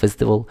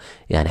festival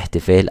يعني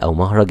احتفال أو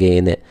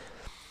مهرجان.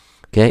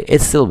 Okay,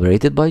 it's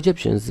celebrated by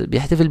Egyptians.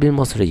 بيحتفل بين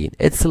المصريين.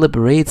 It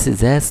celebrates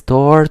the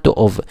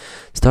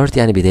start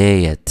يعني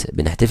بداية.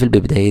 بنحتفل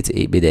ببداية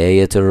ايه؟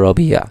 بداية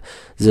الربيع.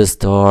 The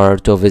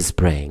start of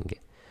spring.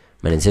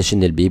 ما ننساش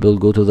ان people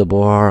go to the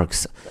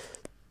parks.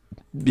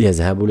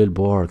 بيذهبوا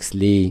للباركس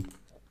ليه؟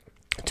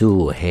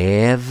 to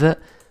have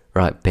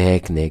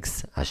picnics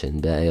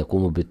عشان بقى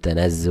يقوموا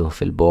بالتنزه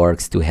في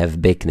الباركس. to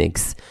have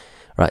picnics.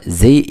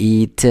 they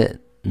eat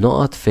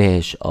not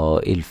fish.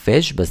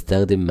 الفيش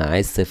بستخدم معاه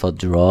الصفة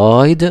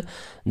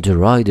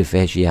dried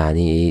fish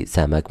يعني ايه؟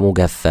 سمك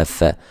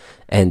مجفف.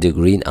 and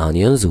green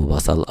onions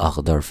وبصل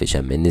أخضر في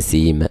شم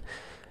النسيم.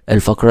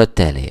 الفقرة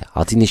التالية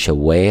أعطيني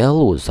شوال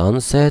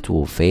وسانست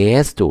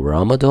وفاست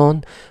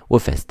ورمضان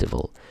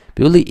وفستيفال.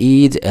 بيقول لي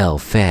عيد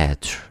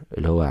الفطر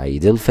اللي هو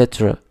عيد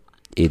الفطر.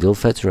 عيد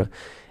الفطر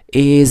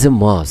is a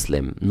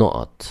Muslim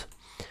not.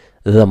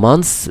 The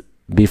month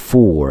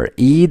before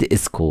Eid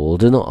is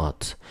called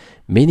not.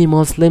 Many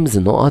Muslims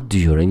not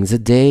during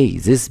the day.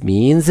 This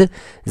means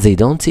they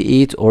don't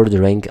eat or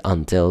drink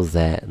until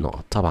the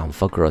not. طبعا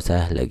فقرة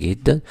سهلة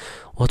جدا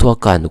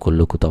وأتوقع إن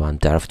كلكم طبعا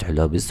تعرفوا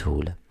تحلوها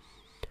بسهولة.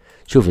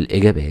 شوف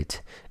الإجابات.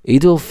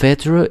 عيد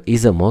الفطر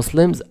is a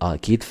Muslims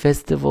أكيد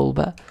festival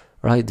بقى.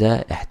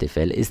 ده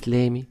احتفال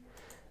إسلامي.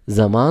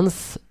 The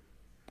month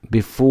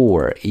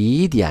before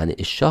Eid يعني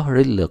الشهر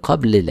اللي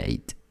قبل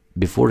العيد.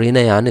 before هنا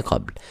يعني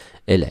قبل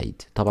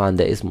العيد. طبعا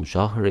ده اسمه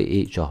شهر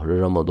ايه؟ شهر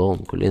رمضان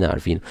كلنا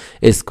عارفينه.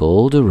 It's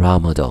called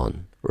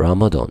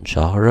رمضان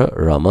شهر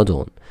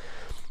رمضان.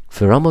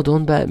 في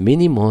رمضان بقى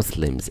many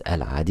Muslims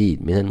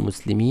العديد من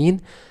المسلمين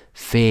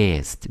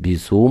fast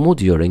بيصوموا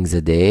during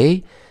the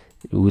day.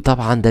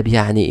 وطبعا ده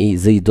بيعني ايه؟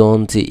 they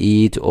don't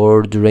eat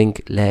or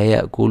drink لا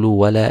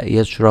يأكلوا ولا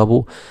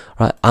يشربوا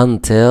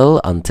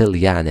until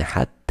يعني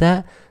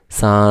حتى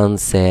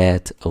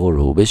sunset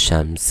غروب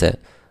الشمس.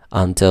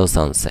 until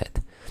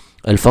sunset.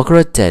 الفقرة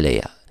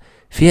التالية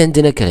في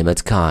عندنا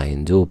كلمة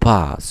kind و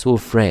pass و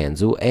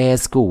friends و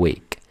ask و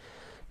wake.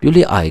 بيقول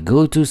لي I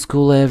go to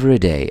school every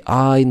day.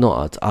 I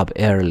not up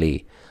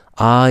early.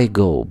 I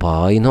go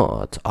by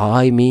not.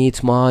 I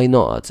meet my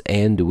not.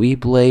 And we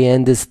play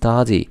and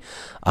study.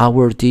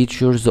 Our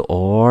teachers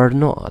are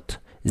not.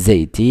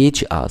 They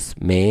teach us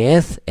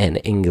math and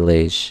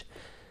English.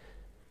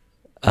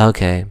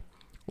 Okay,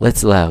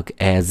 let's look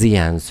at the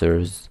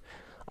answers.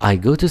 I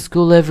go to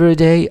school every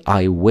day.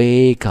 I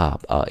wake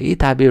up. ايه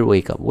تعبير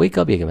wake up؟ wake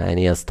up يا جماعة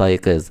يعني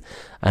يستيقظ.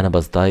 أنا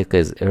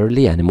بستيقظ early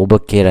يعني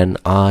مبكرا.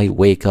 I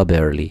wake up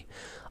early.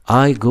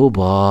 I go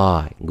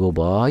by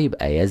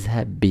يبقى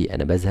يذهب بي.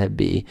 أنا بذهب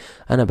بإيه؟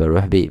 أنا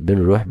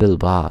بنروح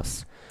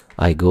بالباص.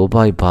 I go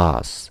by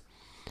bus.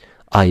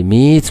 I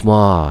meet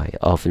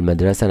my في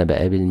المدرسة أنا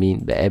بقابل مين؟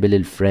 بقابل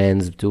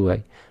الفريندز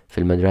بتوعي في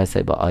المدرسة.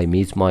 يبقى I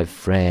meet my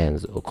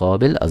friends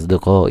أقابل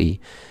أصدقائي.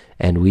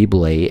 And we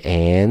play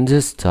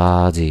and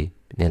study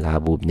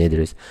بنلعب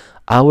وبندرس.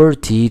 Our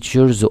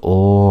teachers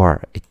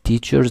are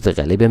التيتشرز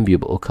غالبا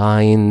بيبقوا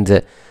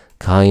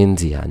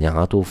kind يعني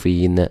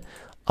عطوفين.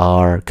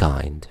 are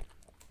kind.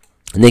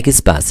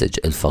 Next passage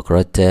الفقرة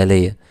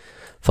التالية.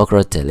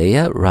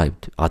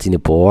 right أعطيني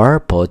pour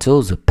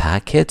bottles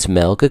packet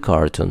milk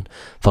carton.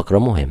 فقرة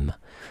مهمة.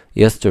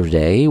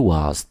 Yesterday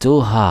was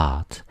too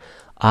hot.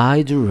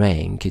 I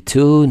drank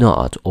 2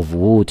 knots of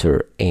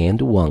water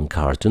and 1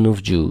 carton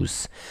of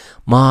juice.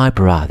 My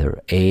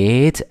brother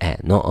ate a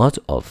knot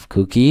of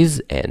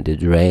cookies and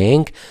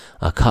drank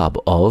a cup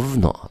of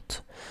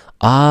nut.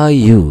 I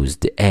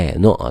used a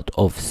knot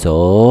of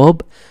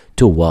soap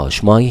to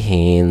wash my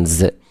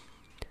hands.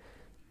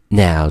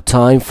 Now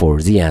time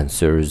for the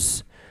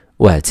answers.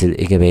 وقت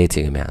الإجابات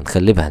يا جماعة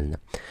نخلي بالنا.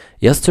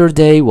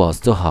 Yesterday was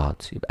too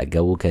hot يبقى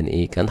الجو كان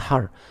إيه؟ كان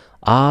حر.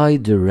 I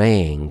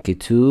drank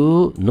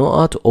 2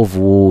 knots of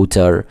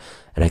water.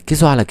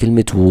 ركزوا على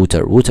كلمة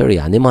water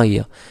يعني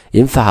مية.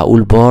 ينفع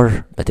أقول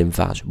بار؟ ما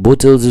تنفعش.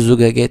 bottles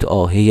زجاجات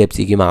هي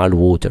بتيجي مع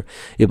الووتر.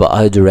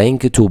 يبقى I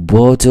drank 2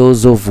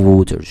 bottles of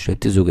water.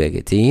 شربت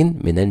زجاجتين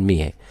من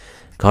المياه.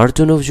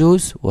 carton of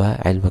juice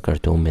وعلبة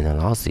كرتون من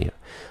العصير.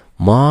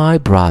 My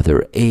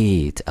brother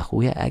ate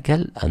أخويا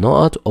أكل a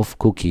knot of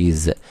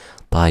cookies.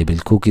 طيب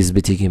الكوكيز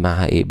بتيجي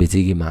معها ايه؟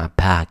 بتيجي مع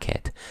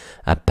packet.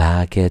 a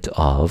packet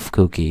of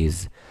cookies.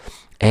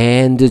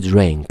 and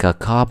drink a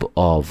cup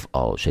of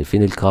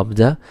شايفين الكاب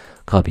ده؟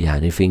 كاب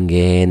يعني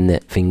فنجان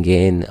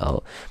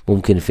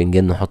ممكن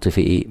الفنجان نحط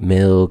فيه ايه؟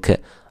 milk.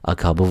 a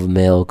cup of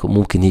milk.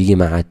 ممكن يجي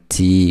مع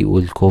التي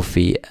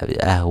والكوفي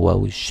القهوة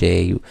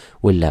والشاي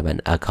واللبن.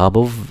 a cup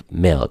of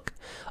milk.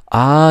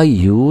 I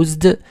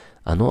used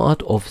a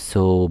knot of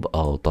soap.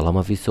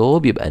 طالما في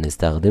soap يبقى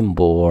نستخدم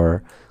bore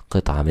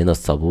قطعة من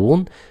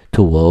الصابون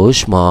to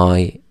wash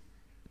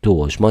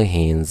my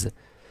hands.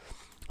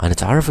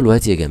 هنتعرف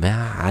الوقت يا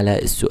جماعة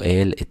على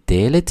السؤال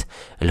الثالث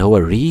اللي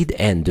هو read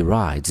and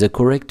write the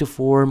correct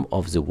form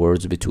of the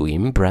words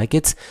between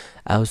brackets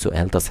أو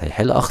سؤال تصحيح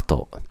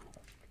الأخطاء.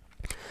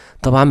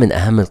 طبعا من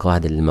أهم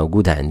القواعد اللي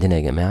موجودة عندنا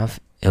يا جماعة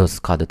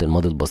قاعدة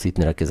الماضي البسيط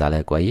نركز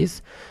عليها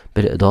كويس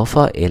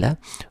بالإضافة إلى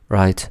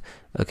write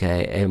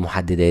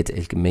محددات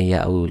الكمية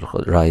أو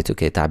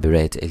write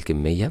تعبيرات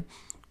الكمية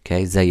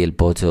زي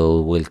البوتل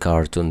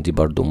والكارتون دي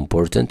برضو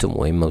important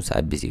ومهمة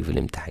وساعات بتيجي في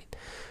الامتحان.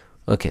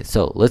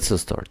 So let's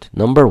start.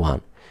 Number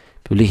 1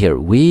 بيقول لي here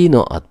we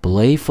not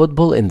play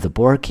football in the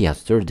park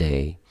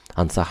yesterday.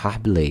 هنصحح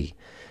play.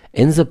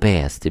 In the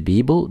past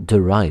people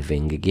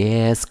driving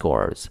gas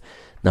cars.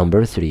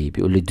 Number 3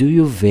 بيقول لي do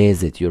you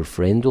visit your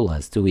friend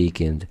last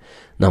weekend.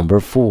 Number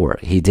 4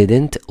 he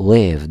didn't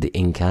lived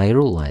in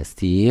Cairo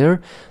last year.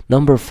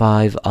 Number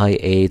 5 I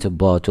ate a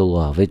bottle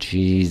of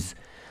cheese.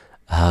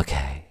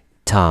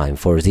 Time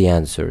for the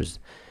answers.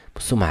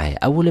 بصوا معايا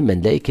أول ما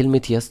نلاقي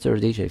كلمة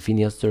yesterday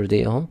شايفين yesterday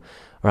أهو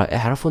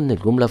اعرفوا إن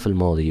الجملة في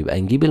الماضي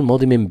يبقى نجيب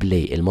الماضي من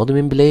play.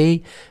 الماضي من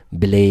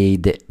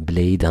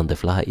played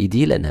هنضيف لها ed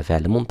لأنها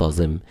فعل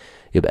منتظم.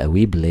 يبقى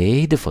we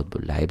played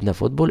football لعبنا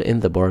فوتبول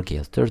in the park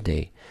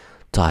yesterday.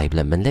 طيب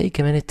لما نلاقي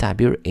كمان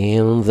التعبير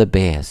in the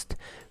past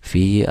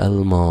في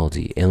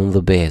الماضي in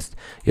the past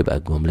يبقى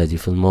الجملة دي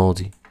في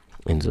الماضي.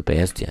 in the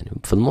past يعني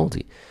في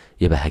الماضي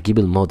يبقى هجيب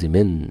الماضي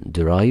من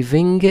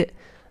driving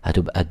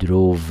هتبقى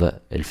drove.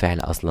 الفعل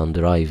اصلا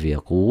drive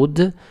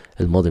يقود.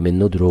 الماضي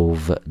منه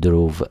drove.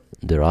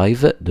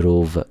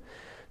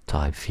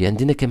 طيب في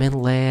عندنا كمان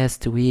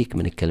last week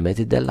من الكلمات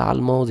الدالة على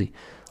الماضي.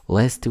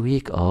 last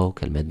week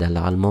كلمات دالة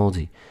على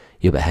الماضي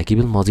يبقى هجيب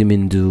الماضي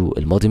من do.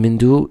 الماضي من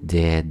do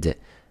did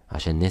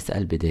عشان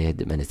نسأل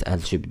بديد ما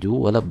نسألش بدو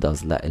ولا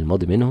بداز. لا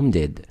الماضي منهم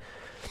did.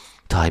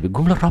 طيب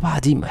الجملة الرابعة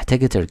دي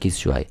محتاجة تركيز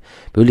شوية.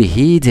 بيقول لي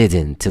he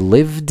didn't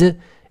lived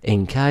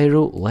in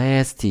Cairo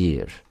last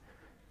year.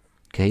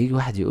 يجي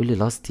واحد يقول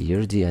لي last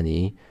year دي يعني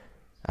ايه؟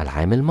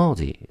 العام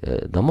الماضي.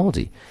 ده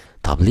ماضي.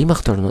 طب ليه ما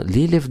اخترنا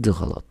ليه lived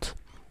غلط؟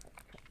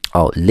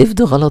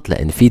 lived غلط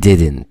لان في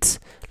didn't.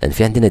 لان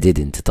في عندنا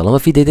didn't. طالما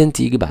في didn't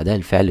يجي بعدها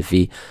الفعل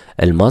في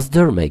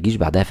المصدر ما يجيش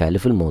بعدها فعل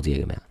في الماضي يا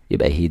جماعة.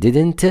 يبقى he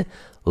didn't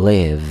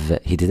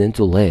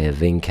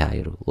live in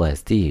Cairo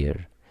last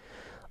year.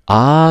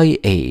 I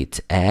ate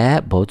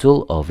a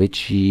bottle of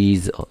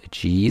cheese.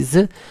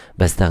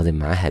 بستخدم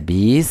معاها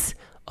piece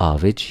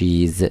of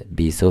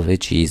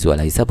cheese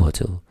وليس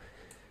bottle.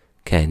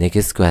 Okay,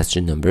 next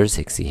question number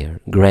 6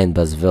 here.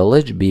 Grandpa's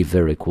village be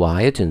very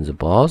quiet in the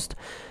past.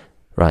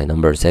 Right,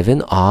 number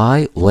 7.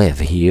 I live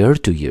here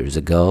 2 years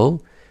ago.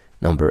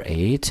 Number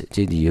 8.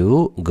 Did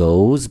you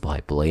goes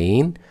by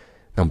plane?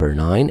 Number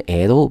 9.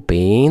 Adol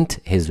paint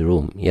his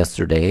room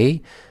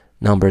yesterday.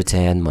 Number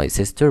 10. My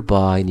sister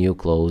buy new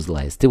clothes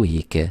last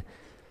week.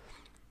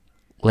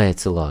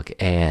 Let's look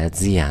at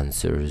the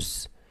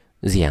answers.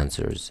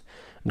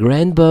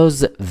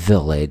 Grandpa's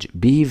village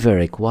be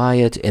very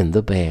quiet in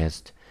the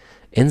past.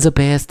 In the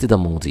past ده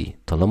ماضي.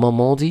 طالما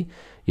ماضي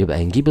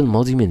يبقى نجيب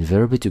الماضي من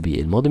verb to be.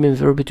 الماضي من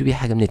verb to be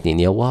حاجة من اتنين،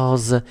 يا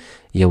was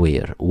يا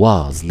were.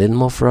 was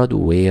للمفرد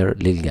و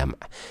were للجمع.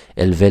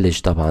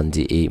 الفيلج طبعا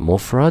دي ايه؟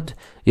 مفرد،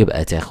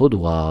 يبقى تاخد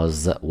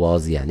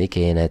was يعني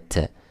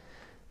كانت.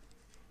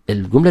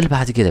 الجملة اللي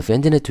بعد كده في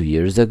عندنا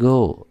 2 years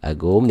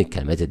ago من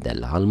الكلمات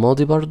الدالة على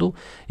الماضي برضو،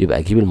 يبقى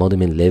اجيب الماضي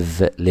من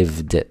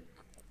lived.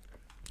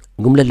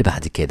 الجملة اللي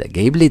بعد كده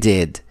جايب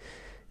لي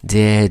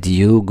did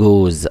you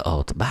goes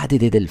out. بعد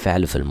did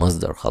الفعل في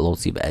المصدر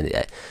خلاص،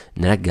 يبقى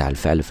نرجع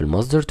الفعل في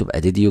المصدر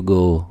تبقى did you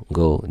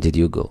did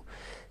you go.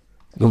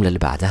 الجملة اللي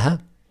بعدها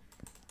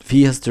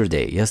في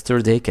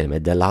yesterday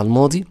كلمات دالة على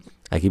الماضي،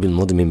 اجيب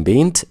الماضي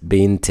من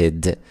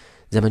painted.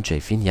 زي ما انتم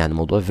شايفين يعني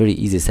موضوع very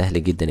easy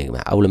سهل جدا يا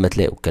جماعه. اول ما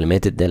تلاقوا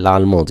الكلمات الداله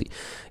على الماضي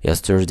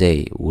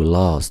yesterday و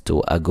last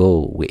و ago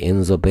و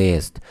in the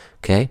past،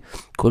 اوكي،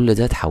 كل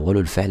ده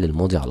تحولوا الفعل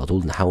الماضي على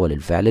طول، نحول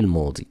الفعل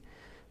الماضي.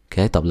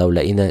 اوكي، طب لو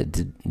لقينا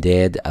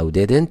did او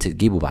didn't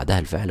تجيبوا بعدها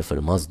الفعل في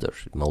المصدر.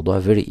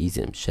 الموضوع very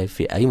easy، مش شايف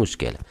فيه اي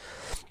مشكله.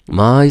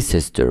 My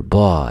sister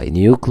buy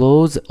new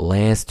clothes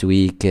last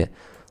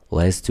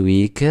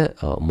week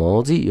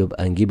ماضي،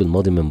 يبقى نجيب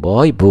الماضي من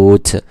buy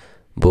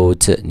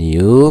bought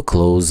new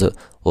clothes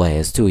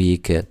last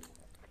week.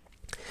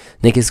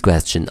 Next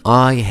question.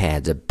 I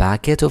had a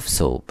packet of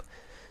soap.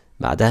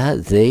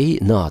 بعدها they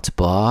not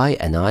buy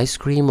an ice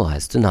cream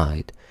last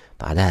night.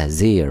 بعدها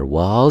there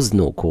was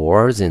no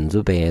course in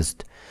the past.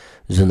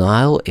 The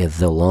Nile is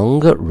the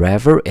longest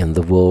river in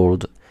the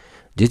world.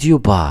 Did you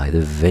buy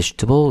the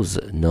vegetables?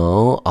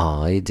 No,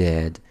 I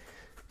did.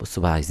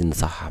 بصوا بقى، عايزين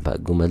نصحح بقى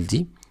الجمل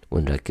دي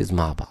ونركز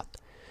مع بعض.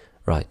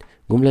 Right.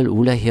 الجملة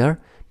الأولى here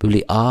بيقول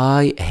لي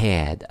I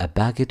had a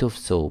packet of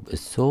soap.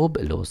 الصوب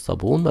اللي هو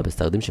الصابون ما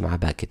بستخدمش معاه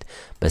باكت،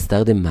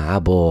 بستخدم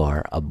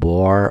معاه a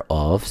bar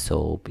of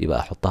soap، يبقى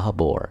احطها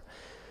bar.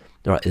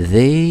 Right.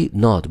 They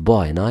not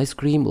buy an ice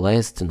cream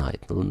last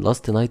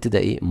night ده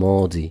ايه؟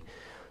 ماضي.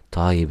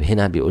 طيب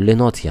هنا بيقول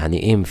لي not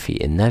يعني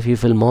انفي، النفي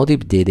في الماضي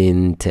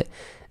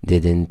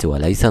didn't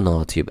وليس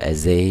not، يبقى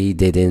they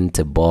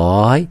didn't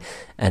buy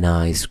an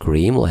ice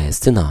cream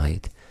last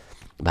night.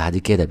 بعد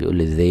كده بيقول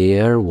لي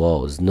there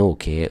was no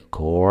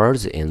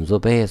course in the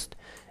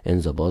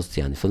past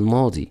يعني في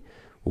الماضي،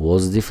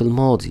 was دي في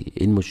الماضي.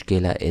 ايه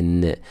المشكلة؟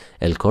 ان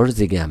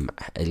الكورس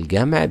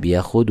الجمع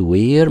بياخد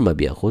where ما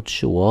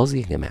بياخدش was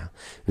يا جماعة.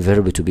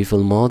 verb to be في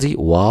الماضي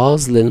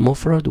was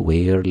للمفرد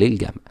where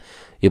للجمع،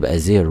 يبقى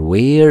there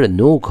were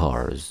no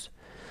cars.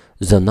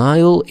 The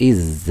Nile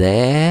is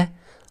the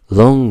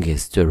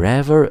longest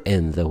river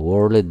in the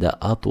world. ده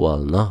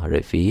أطول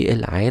نهر في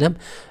العالم.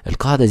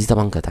 القاعدة دي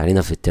طبعا كانت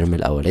علينا في الترم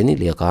الأولاني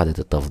اللي هي قاعدة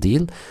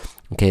التفضيل.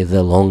 okay,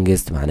 the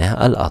longest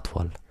معناها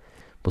الأطول.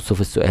 بصوا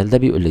في السؤال ده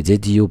بيقول لي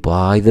did you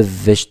buy the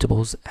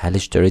vegetables. هل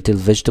اشتريت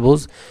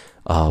الفيجيتابلز؟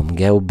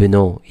 مجاوب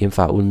بنو.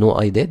 ينفع أقول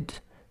no I did؟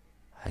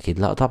 أكيد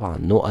لأ طبعا.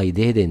 no I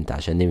didn't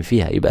عشان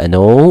ننفيها، يبقى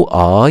no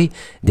I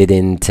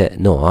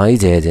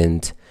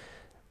didn't.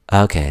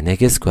 okay,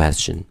 next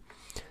question.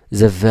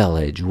 The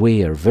village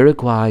were very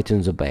quiet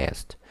in the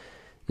past.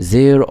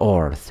 There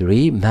are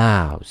 3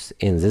 mouse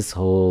in this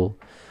hole.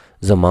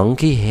 The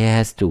monkey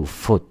has 2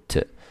 foot.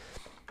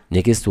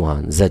 Next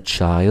one. The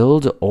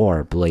child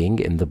are playing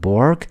in the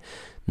park.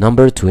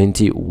 Number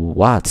 20.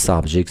 What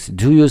subjects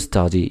do you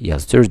study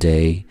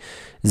yesterday?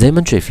 زي ما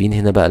انتم شايفين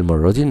هنا بقى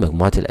المرة دي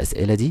مجموعة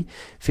الأسئلة دي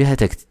فيها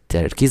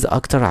تركيز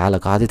أكتر على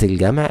قاعدة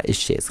الجمع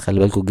الشاذ. خلي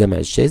بالكم الجمع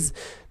الشاذ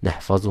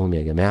نحفظهم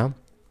يا جماعة.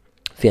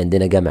 في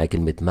عندنا جمع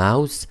كلمة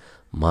mouse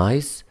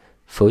mice،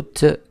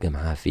 foot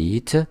جمعها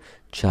feet،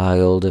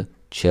 child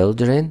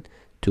children،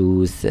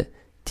 tooth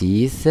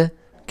teeth.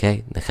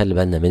 اوكي، نخلي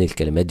بالنا من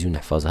الكلمات دي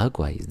ونحفظها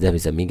كويس، ده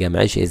بنسميه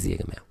جمع شاذ يا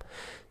جماعة.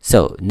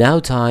 So now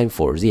time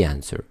for the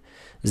answer.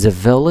 The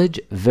village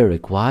very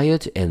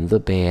quiet in the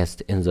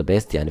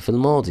past يعني في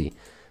الماضي.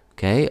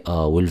 اوكي،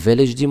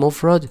 والvillage دي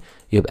مفرد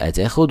يبقى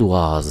تاخد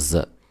was.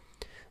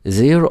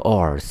 There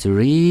are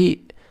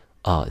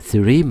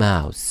 3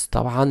 mouse.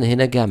 طبعا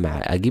هنا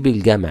جمع، اجيب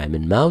الجمع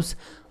من mouse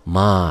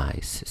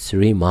mice،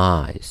 3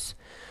 mice.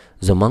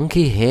 The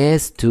monkey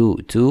has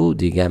 2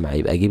 دي جمع،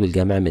 يبقى اجيب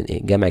الجمع من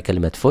ايه؟ جمع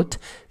كلمة foot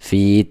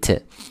feet.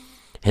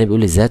 هنا بيقول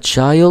لي that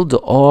child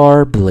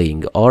are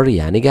playing. are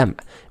يعني جمع،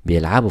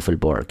 بيلعبوا في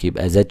البارك،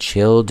 يبقى that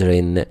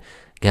children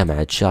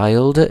جمع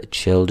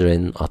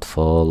children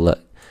أطفال.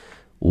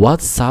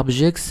 What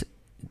subjects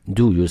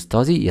do you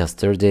study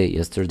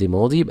yesterday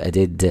ماضي يبقى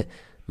did،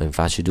 ما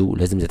ينفعش do،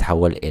 لازم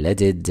تتحول إلى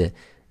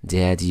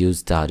did you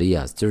study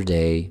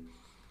yesterday.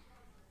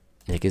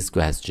 Next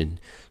question.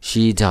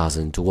 She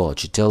doesn't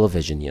watch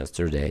television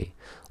yesterday.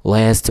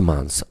 Last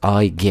month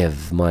I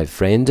gave my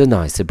friend a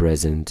nice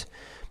present.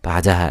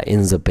 بعدها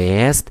in the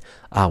past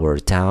our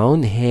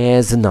town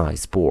has a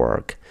nice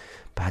park.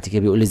 بعد كده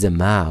بيقول لي the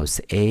mouse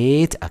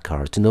ate a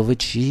carton of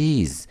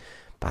cheese.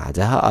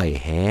 بعدها I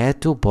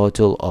had 2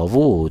 bottles of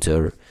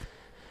water.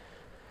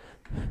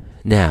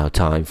 Now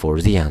time for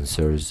the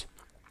answers.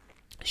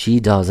 She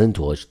doesn't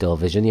watch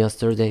television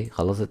yesterday.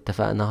 خلاص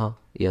اتفقناها.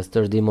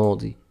 yesterday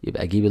ماضي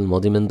يبقى اجيب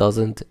الماضي من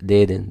doesn't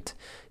didn't.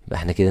 يبقى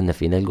احنا كده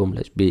نفينا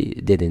الجملة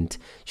didn't.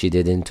 She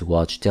didn't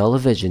watch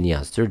television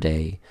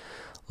yesterday.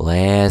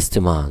 last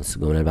month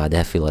الجملة اللي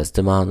بعدها في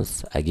last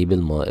month اجيب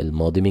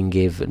الماضي من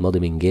give. الماضي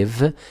من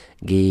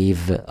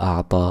gave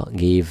اعطى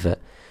gave.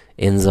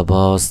 in the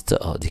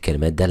past دي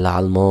كلمات دالة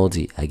على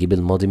الماضي. هجيب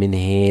الماضي من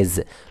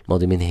has.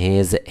 الماضي من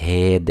has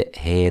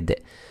had.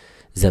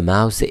 the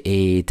mouse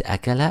ate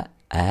أكل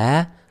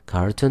a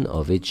carton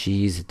of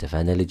cheese.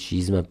 اتفقنا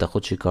التشيز ما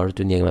بتاخدش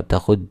كارتون يعني ما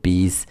بتاخد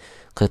بيس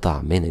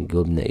قطع من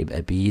الجبنة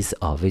يبقى piece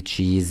of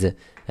cheese.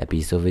 a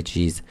piece of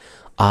cheese.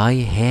 I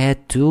had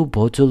 2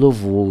 bottles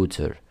of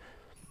water.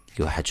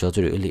 في واحد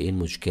شاطر يقول لي ايه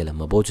المشكلة؟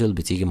 ما bottle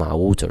بتيجي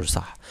مع water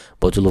صح.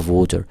 bottle of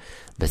water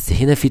بس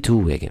هنا في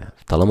 2 يا جماعة.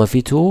 طالما في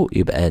 2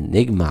 يبقى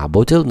نجمع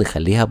bottle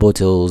نخليها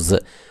bottles.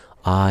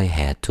 I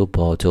had 2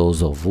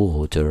 bottles of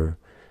water.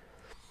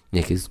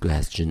 Next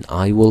question.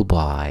 I will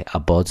buy a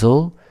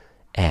bottle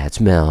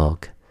at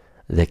milk.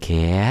 The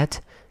cat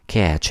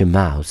catch a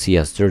mouse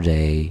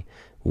yesterday.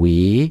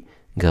 We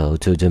go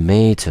to the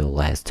tomato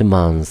last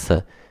month.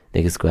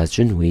 Next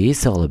question. We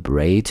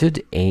celebrated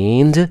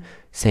and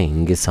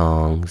sang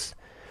songs.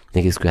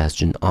 Next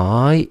question.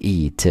 I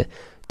eat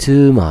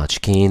too much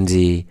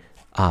candy.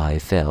 I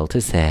felt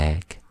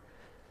sick.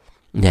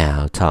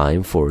 Now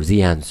time for the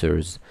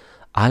answers.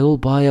 I will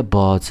buy a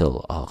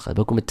bottle. خلي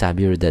بالكم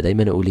التعبير ده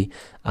دايما اقولي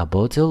a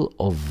bottle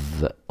of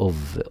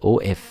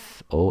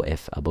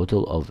a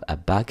bottle of a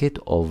packet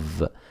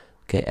of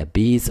okay a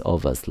piece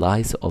of a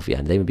slice of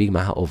يعني دايما بيجي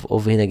معاها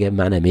of هنا جاي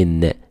بمعنى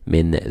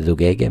من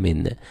زجاجة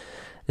من.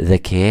 the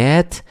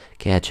cat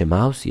catch a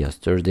mouse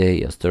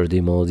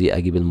yesterday ماضي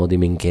اجيب الماضي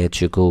من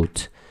catch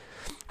coat.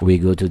 we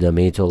go to the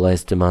meeting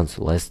last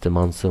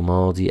month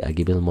ماضي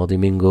اجيب الماضي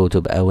من go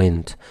تبقى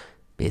went.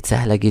 بقت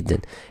سهلة جدا.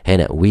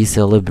 هنا we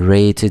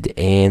celebrated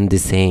and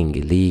sang.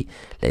 ليه؟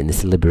 لأن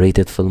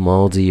celebrated في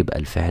الماضي يبقى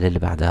الفعل اللي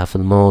بعدها في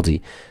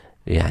الماضي.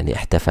 يعني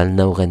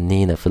احتفلنا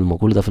وغنينا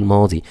كل ده في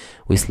الماضي.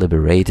 we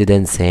celebrated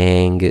and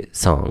sang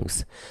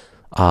songs.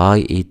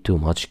 I ate too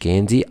much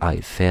candy.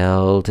 I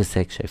felt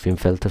sick. شايفين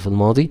felt في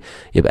الماضي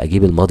يبقى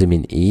أجيب الماضي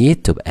من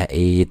eat تبقى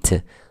ate.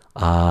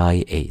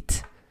 I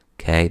ate.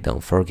 Okay,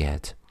 don't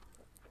forget.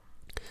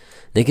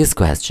 Next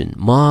question.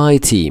 My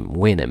team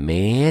win a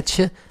match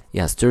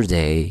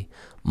yesterday.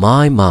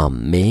 My mom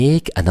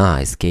make a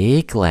nice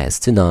cake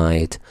last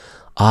night.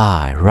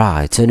 I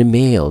write an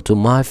email to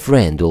my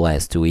friend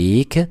last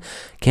week.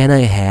 Can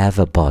I have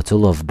a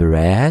bottle of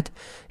bread?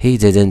 He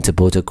didn't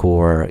put a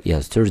core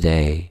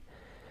yesterday.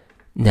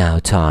 Now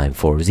time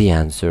for the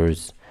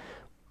answers.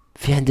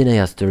 في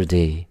عندنا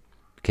yesterday.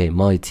 Okay,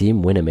 my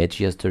team win a match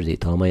yesterday.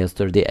 طالما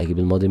yesterday أجيب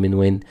الماضي من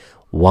win.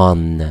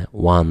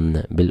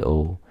 won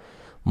بالأو.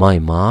 My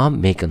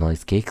mom make a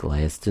nice cake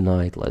last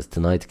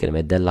night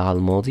كلمات دالة على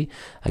الماضي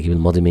أجيب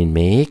الماضي من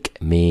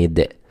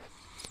made.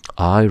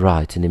 I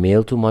write an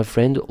email to my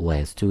friend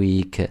last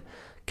week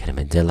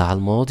كلمات دالة على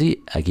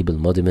الماضي أجيب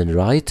الماضي من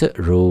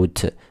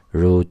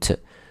wrote.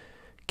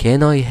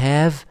 Can I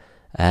have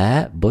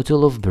a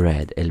bottle of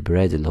bread.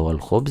 البريد اللي هو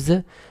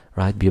الخبز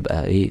right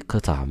بيبقى ايه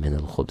قطعة من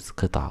الخبز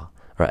قطعة.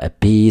 a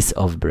piece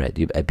of bread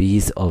يبقى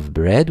piece of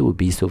bread و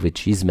piece of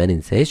cheese ما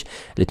ننساش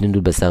الاتنين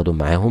دول بستخدم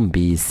معاهم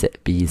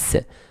piece.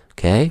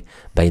 okay.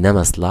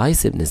 بينما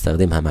slice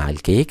بنستخدمها مع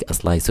الكيك a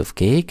slice of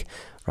cake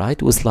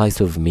right و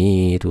slice of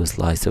meat و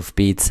slice of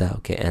pizza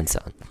okay and so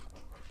on.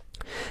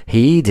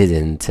 He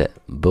didn't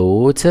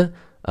bought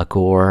a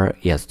core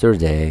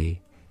yesterday.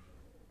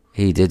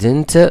 He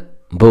didn't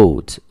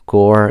bought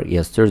core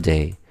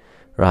yesterday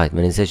right.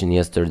 ما ننساش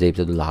ان yesterday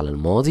بتدل على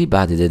الماضي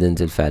بعد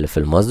didn't الفعل في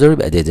المصدر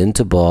يبقى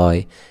didn't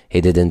buy.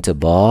 He didn't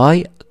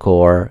buy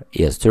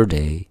core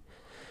yesterday.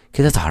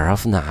 كده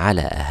اتعرفنا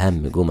على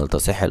اهم جمل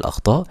تصحيح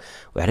الاخطاء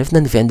وعرفنا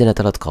ان في عندنا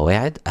 3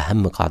 قواعد.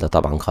 اهم قاعدة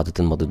طبعا قاعدة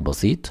الماضي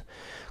البسيط.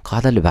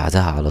 القاعدة اللي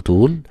بعدها على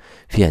طول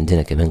في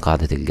عندنا كمان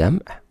قاعدة الجمع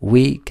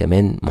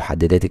وكمان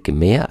محددات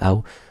الكمية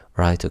او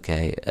right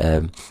okay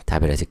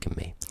تعبيرات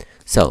الكمية.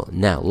 So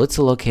now let's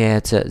look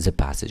at the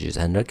passages.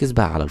 هنركز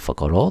بقى على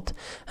الفقرات.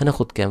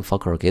 هناخد كام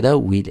فقرة كده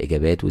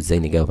والإجابات وإزاي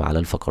نجاوب على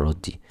الفقرات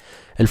دي.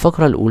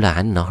 الفقرة الأولى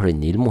عن نهر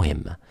النيل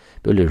مهمة.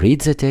 بيقول لي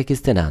read the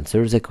text and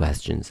answer the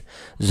questions.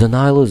 The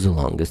Nile is the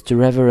longest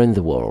river in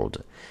the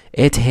world.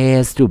 It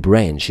has 2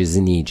 branches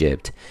in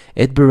Egypt.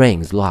 It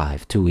brings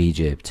life to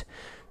Egypt.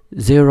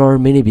 There are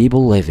many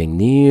people living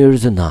near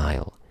the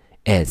Nile.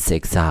 It's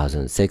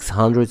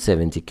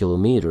 6,670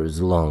 kilometers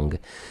long.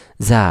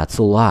 That's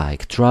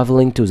like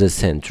traveling to the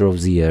center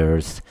of the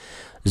earth.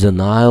 The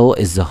Nile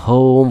is the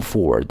home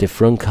for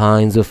different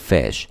kinds of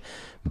fish.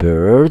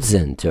 birds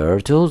and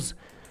turtles.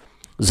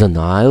 The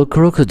Nile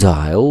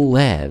crocodile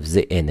lives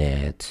in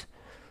it.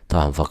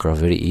 طبعا فقرة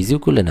very easy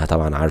وكلنا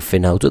طبعا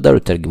عارفينها وتقدروا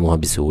تترجموها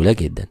بسهولة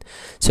جدا.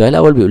 السؤال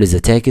الأول بيقول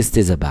the text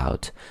is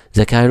about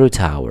the Cairo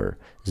Tower,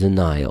 the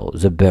Nile,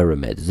 the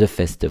pyramid, the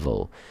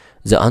festival.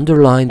 The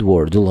underlined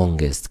word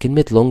longest.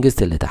 كلمة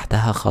longest اللي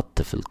تحتها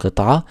خط في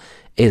القطعة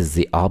is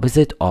the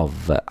opposite of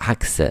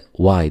عكس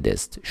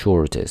widest,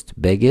 shortest,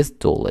 biggest,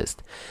 tallest.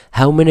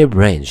 How many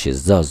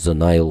branches does the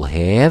Nile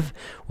have?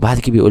 وبعد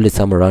كده بيقول لي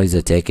summarize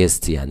the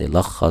text يعني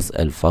لخص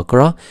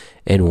الفقرة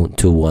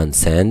into one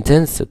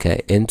sentence. okay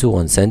into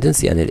one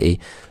sentence يعني الايه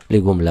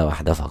لجملة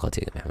واحدة فقط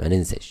يا جماعة، ما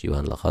ننساش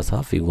يبقى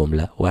نلخصها في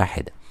جملة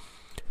واحدة.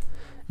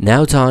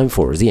 Now time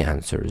for the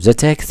answer. The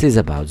text is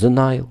about the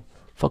Nile.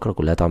 الفقرة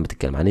كلها طبعا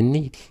بتتكلم عن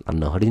النيل، عن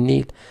نهر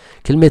النيل.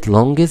 كلمة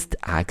longest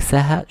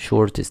عكسها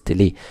shortest.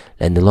 ليه؟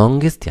 لأن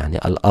longest يعني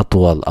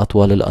الأطول،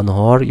 أطول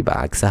الأنهار،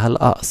 يبقى عكسها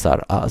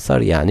الأقصر،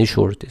 أقصر يعني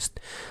shortest.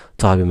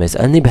 طيب لما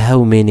يسألني ب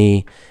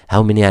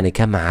how many يعني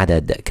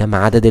كم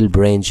عدد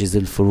البرانشز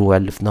الفروع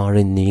اللي في نهر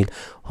النيل؟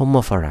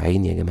 هم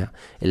فرعين يا جماعة.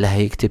 اللي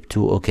هيكتب two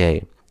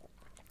اوكي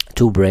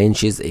two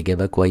branches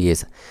إجابة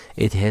كويسة.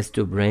 it has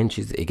two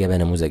branches إجابة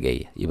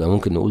نموذجية. يبقى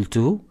ممكن نقول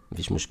two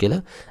مفيش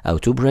مشكلة، أو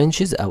two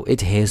branches أو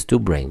it has two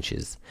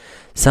branches.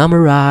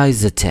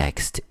 Summarize the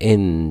text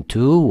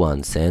into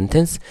one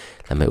sentence.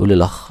 لما يقول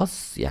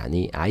لخص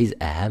يعني عايز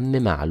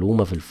أهم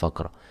معلومة في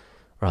الفقرة.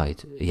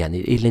 right يعني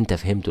ايه اللي انت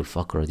فهمته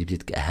الفقرة دي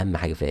اهم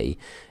حاجة فيها ايه؟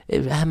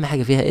 اهم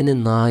حاجة فيها ان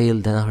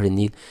النايل ده نهر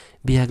النيل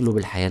بيجلب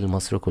الحياة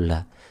لمصر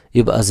كلها.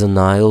 يبقى the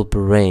Nile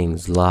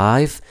brings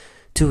life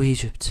to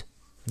Egypt.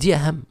 دي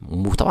اهم،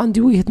 وطبعا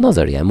دي وجهة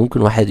نظر يعني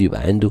ممكن واحد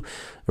يبقى عنده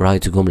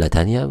رايت جملة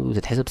تانية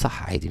وتتحسب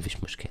صح عادي مفيش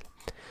مشكلة.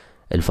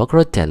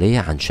 الفقرة التالية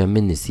عن شم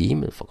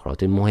النسيم،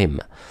 الفقرات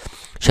المهمة.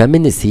 شم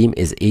النسيم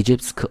is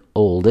Egypt's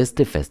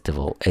oldest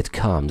festival. It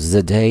comes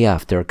the day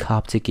after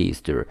Coptic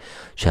Easter.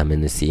 شم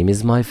النسيم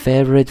is my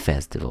favorite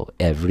festival.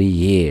 Every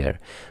year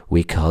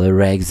we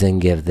color eggs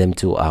and give them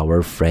to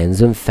our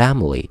friends and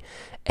family.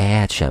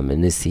 At شم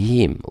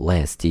النسيم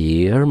last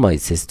year my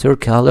sister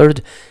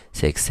colored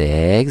 6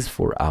 eggs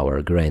for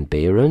our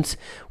grandparents.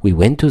 We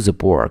went to the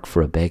park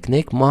for a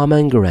picnic. Mom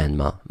and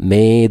grandma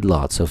made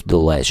lots of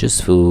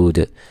delicious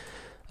food.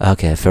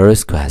 Okay,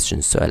 first question.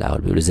 السؤال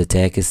الأول بيقول the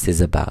text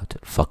is about.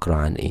 الفقرة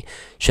عن إيه؟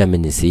 شم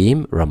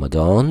النسيم،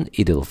 رمضان،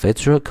 عيد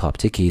الفطر،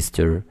 Coptic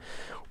Easter.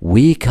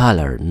 We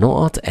color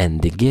نقط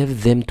and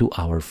give them to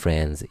our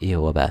friends. إيه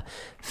هو بقى؟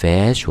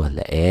 fish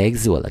ولا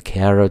eggs ولا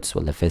carrots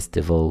ولا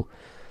festival؟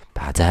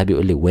 بعدها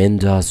بيقول لي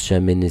when does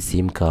شم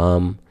النسيم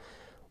come?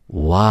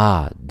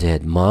 What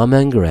did mom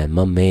and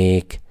grandma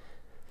make?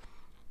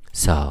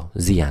 So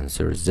the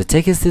answers. The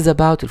text is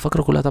about.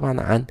 الفقرة كلها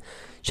طبعا عن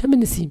شم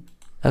النسيم.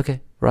 اوكي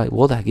رايت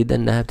واضح جدا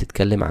انها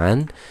بتتكلم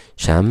عن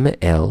شم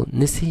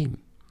النسيم.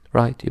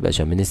 رايت يبقى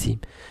شم النسيم.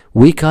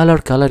 we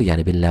color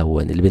يعني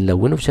بنلون، اللي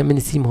بنلونه في شم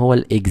النسيم هو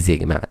الايجز يا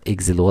جماعه،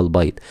 الايجز اللي هو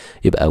البيض.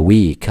 يبقى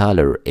we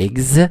color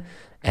eggs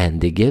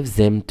and give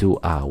them to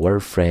our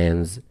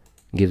friends.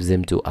 give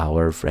them to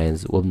our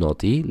friends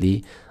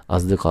وبنعطيه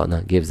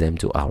لأصدقائنا. give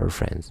them to our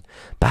friends.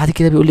 بعد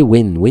كده بيقول لي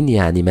when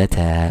يعني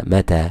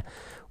متى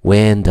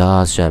when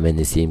does شم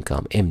النسيم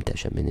come؟ امتى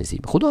شم النسيم؟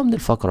 خدوها من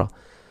الفقرة.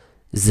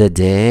 the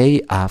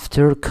day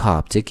after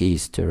Coptic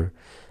Easter.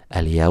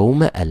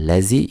 اليوم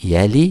الذي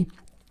يلي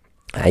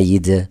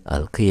عيد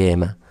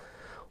القيامة.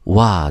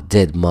 what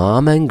did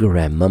mom and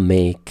grandma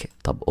make؟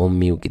 طب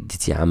أمي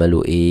وجدتي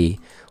عملوا إيه؟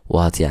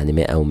 what يعني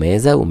ما أو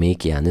ماذا،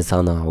 وميك يعني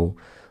صنعوا.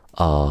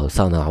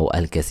 صنعوا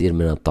الكثير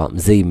من الطعام.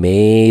 they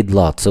made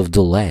lots of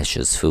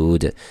delicious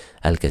food.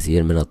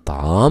 الكثير من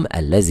الطعام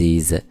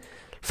اللذيذ.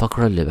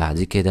 الفقرة اللي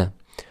بعد كده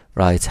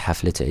right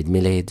حفلة عيد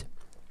ميلاد.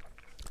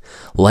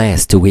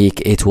 Last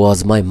week it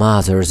was my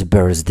mother's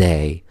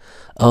birthday.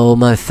 All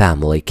my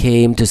family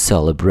came to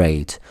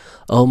celebrate.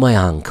 All my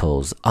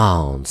uncles,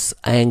 aunts,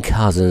 and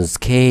cousins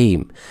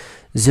came.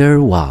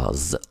 There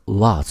was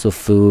lots of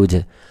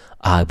food.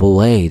 I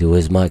played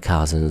with my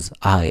cousins.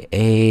 I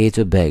ate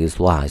a big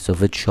slice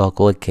of a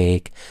chocolate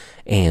cake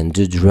and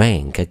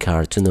drank a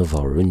carton of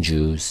orange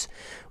juice.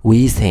 We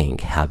sang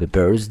happy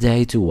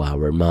birthday to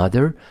our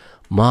mother.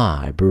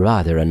 My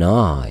brother and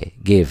I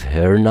gave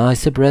her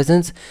nice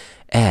presents.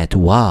 It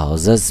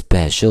was a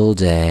special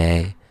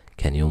day.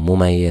 كان يوم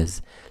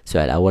مميز.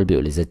 السؤال الأول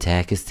بيقول the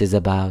text is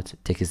about.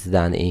 text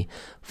ده عن إيه؟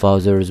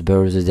 father's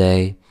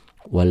birthday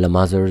ولا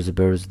mother's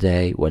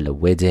birthday ولا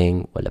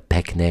wedding ولا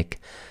picnic.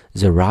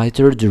 The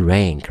writer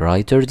drank.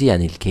 writer دي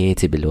يعني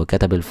الكاتب اللي هو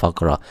كتب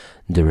الفقرة.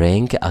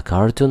 drank a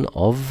carton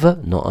of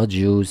نقط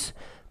juice.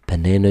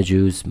 banana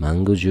juice,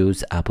 mango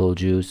juice, apple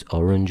juice,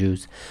 orange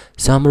juice.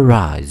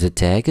 Summarize the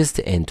text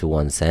into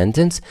one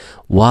sentence.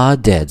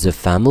 What did the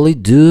family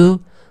do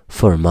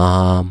for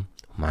mom؟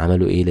 هم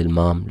عملوا ايه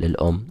للمام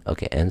للأم.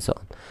 okay and so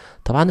on.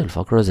 طبعا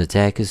الفقرة the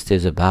text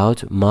is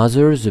about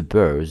mother's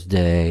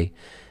birthday.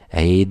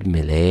 عيد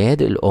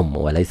ميلاد الأم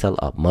وليس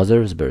الأب.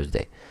 mother's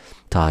birthday.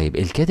 طيب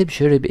الكاتب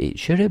شرب ايه؟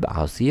 شرب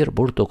عصير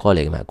برتقال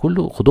يا جماعة.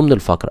 كله خدوه من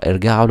الفقرة،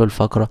 ارجعوا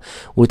للفقرة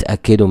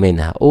وتأكدوا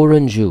منها.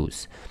 orange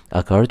juice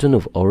a carton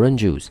of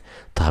orange juice.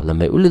 طيب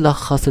لما يقول لي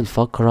لخص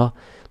الفقرة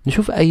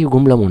نشوف أي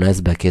جملة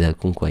مناسبة كده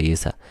تكون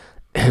كويسة.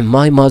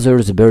 My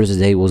mother's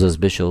birthday was a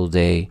special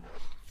day.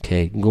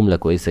 اوكي جملة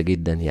كويسة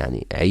جدا،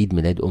 يعني عيد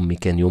ميلاد أمي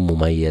كان يوم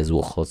مميز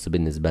وخاص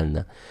بالنسبة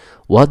لنا.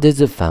 What did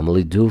the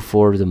family do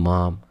for the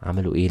mom؟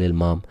 عملوا ايه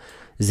للمام؟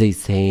 They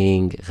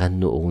sang،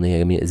 غنوا أغنية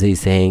جميلة. They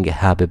sang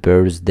happy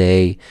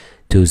birthday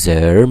to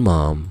their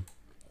mom.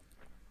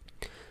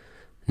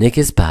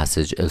 Next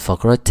passage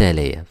الفقرة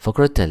التالية.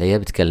 الفقرة التالية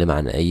بتتكلم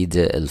عن عيد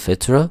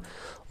الفطر.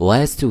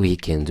 Last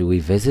weekend we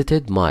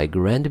visited my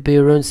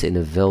grandparents in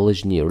a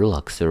village near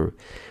Luxor.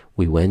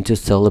 We went to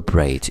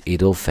celebrate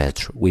Eid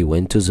al-Fitr. We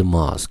went to the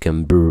mosque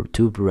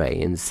to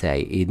pray and say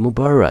Eid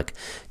Mubarak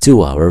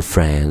to our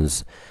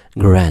friends.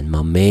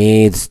 Grandma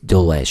made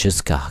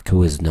delicious cake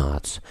with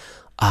nuts.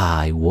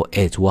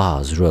 It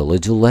was really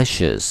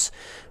delicious.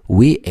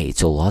 We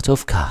ate a lot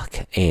of cake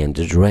and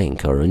drank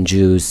orange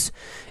juice.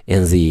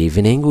 In the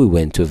evening, we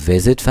went to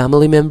visit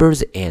family members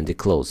and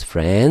close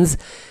friends.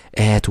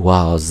 It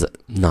was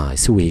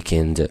nice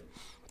weekend.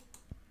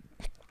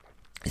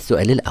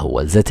 السؤال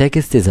الأول the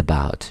text is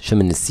about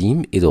شم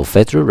النسيم عيد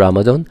الفطر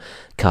رمضان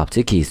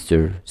Coptic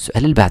Easter.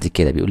 السؤال اللي بعد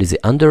كده بيقول لي the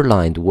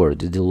underlined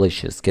word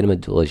delicious.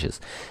 كلمة delicious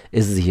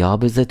is the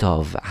opposite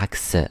of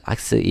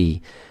عكس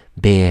ايه؟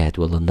 bad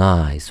ولا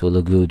nice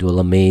ولا good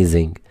ولا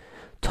amazing.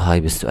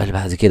 طيب السؤال اللي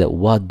بعد كده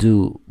what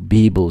do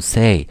people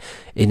say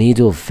in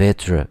عيد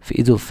الفطر؟ في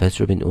عيد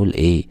الفطر بنقول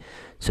ايه؟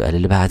 السؤال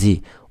اللي بعديه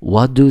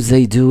what do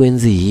they do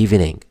in the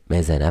evening؟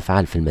 ماذا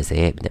نفعل في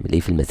المساء؟ بنعمل ايه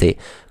في المساء؟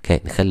 اوكي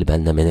نخلي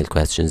بالنا من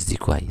الكويستشنز دي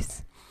كويس.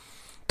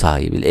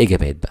 طيب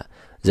الاجابات بقى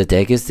the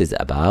text is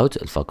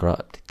about الفقرة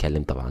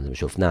بتتكلم طبعا زي ما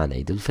شفنا عن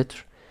عيد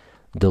الفطر.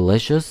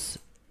 delicious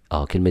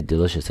كلمة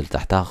delicious اللي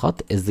تحتها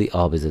خط is the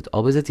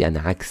opposite يعني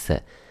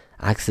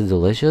عكس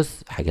delicious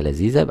حاجة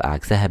لذيذة يبقى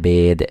عكسها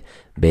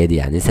bad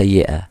يعني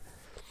سيئة.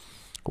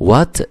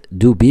 What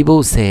do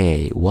people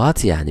say؟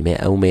 What يعني ما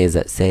أو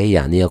ماذا، say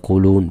يعني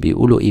يقولون.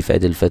 بيقولوا إيه في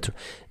عيد الفطر؟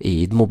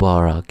 عيد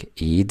مبارك،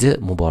 عيد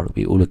مبارك.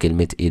 بيقولوا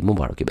كلمة عيد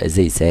مبارك يبقى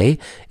they say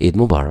عيد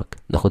مبارك.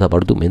 ناخدها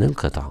برضو من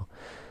القطعة.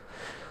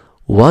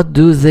 What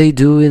do they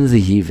do in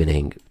the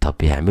evening؟ طب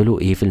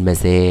بيعملوا إيه في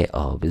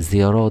المساء؟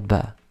 بالزيارات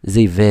بقى.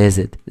 They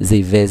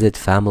visit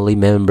family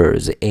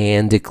members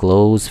and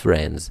close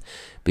friends.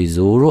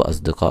 بيزوروا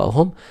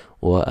أصدقائهم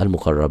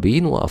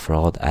والمقربين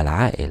وأفراد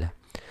العائلة.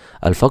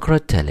 الفقرة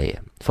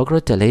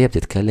التالية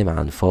بتتكلم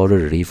عن فار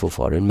الريف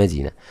وفار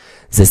المدينة.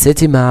 The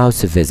city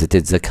mouse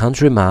visited the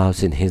country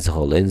mouse in his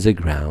hole in the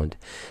ground.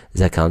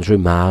 The country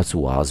mouse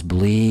was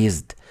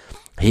pleased.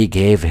 He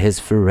gave his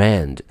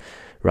friend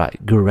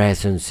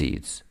grass and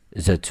seeds.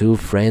 The two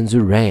friends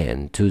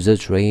ran to the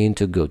train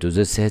to go to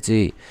the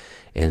city.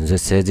 In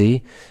the city,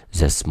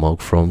 the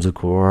smoke from the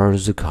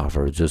cars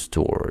covered the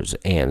stores,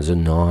 and the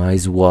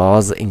noise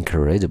was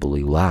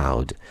incredibly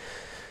loud.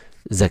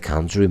 The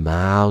country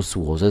mouse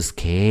was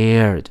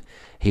scared.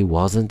 He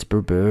wasn't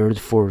prepared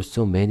for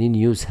so many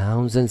new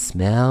sounds and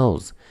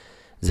smells.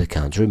 The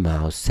country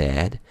mouse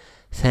said,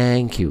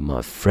 "Thank you,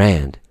 my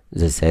friend.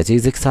 The city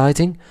is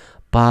exciting,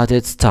 but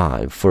it's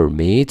time for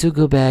me to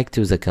go back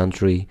to the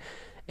country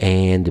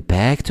and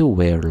back to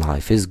where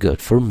life is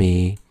good for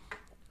me."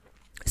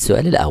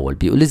 السؤال الأول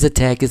بيقول the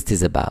text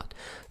is about.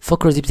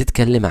 الفقرة دي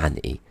بتتكلم عن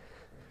إيه؟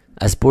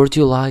 A sport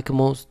you like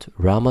most,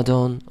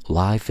 Ramadan,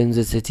 life in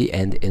the city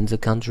and in the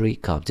country,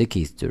 Coptic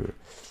Easter.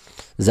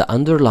 The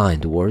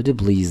underlined word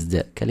pleased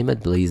كلمة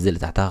pleased اللي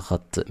تحتها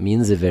خط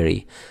means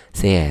very,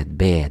 sad,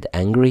 bad,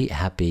 angry,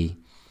 happy.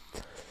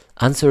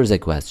 Answer the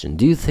question.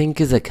 Do you think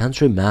the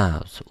country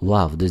mouse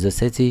loved the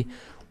city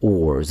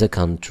or the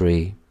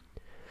country?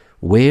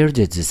 Where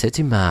did the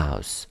city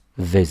mouse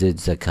visit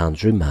the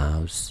country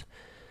mouse?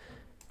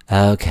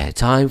 Okay,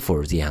 time for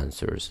the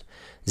answers.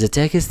 The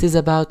text is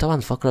about طبعا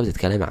فقرة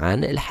بتتكلم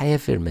عن الحياة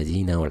في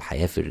المدينة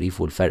والحياة في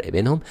الريف والفرق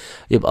بينهم.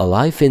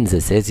 يبقى life in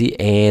the city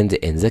and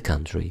in the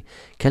country.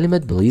 كلمة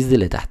pleased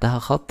اللي تحتها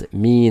خط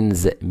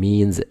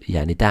means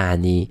يعني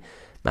تعني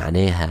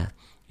معناها.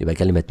 يبقى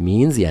كلمة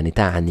means يعني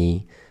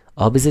تعني.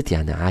 opposite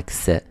يعني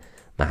عكس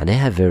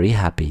معناها very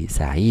happy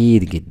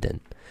سعيد جدا.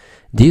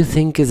 Do you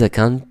think the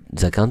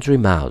country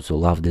mouse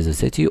loved the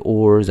city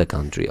or the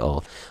country؟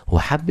 هو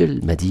حب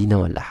المدينة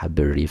ولا حب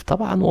الريف؟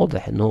 طبعا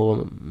واضح انه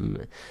هو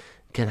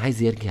كان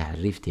عايز يرجع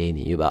الريف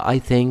تاني. يبقى I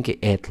think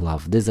it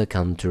loved the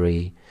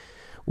country.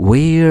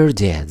 Where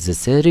did the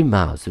city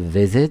mouse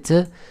visit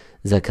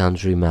the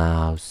country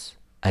mouse؟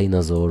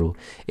 أين زاره؟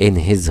 In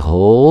his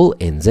hole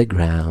in the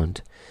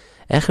ground.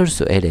 آخر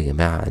سؤال يا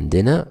جماعة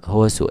عندنا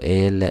هو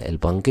سؤال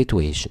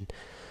البنكتويشن.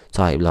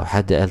 طيب لو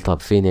حد قال طب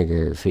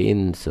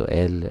فين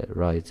سؤال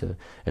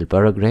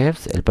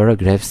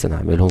الباراجرافز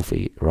هنعملهم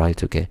في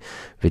اوكي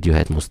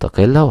فيديوهات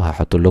مستقلة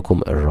وهحط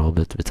لكم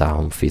الرابط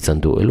بتاعهم في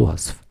صندوق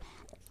الوصف.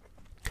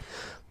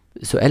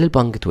 سؤال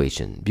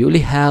البنكتويشن بيقول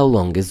لي how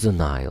long is the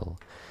Nile?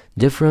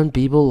 Different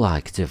people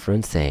like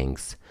different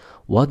things.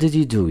 What did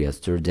you do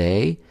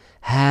yesterday?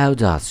 How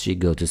does she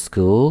go to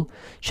school?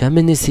 شم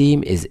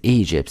النسيم is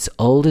Egypt's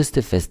oldest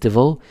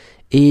festival.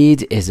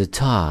 Eid is a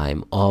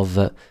time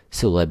of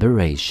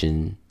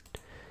celebration.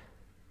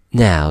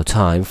 Now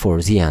time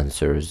for the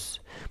answers.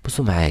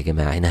 بصوا معايا يا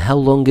جماعة هنا how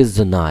long is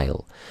the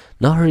Nile؟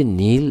 نهر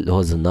النيل اللي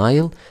هو the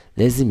Nile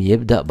لازم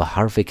يبدأ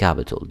بحرف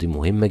capital. دي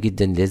مهمة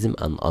جدا، لازم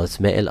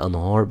أسماء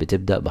الأنهار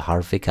بتبدأ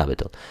بحرف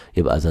capital.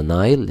 يبقى the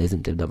Nile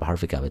لازم تبدأ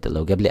بحرف capital.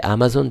 لو جاب لي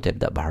Amazon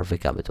تبدأ بحرف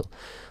capital.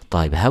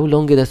 طيب how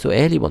long ده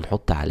سؤال، يبقى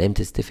نحط علامة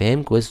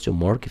استفهام question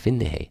mark في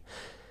النهاية.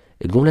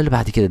 الجملة اللي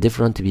بعد كده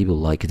different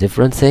people like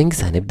different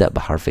things هنبدأ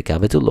بحرف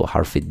capital اللي هو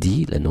حرف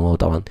الدي، لأن هو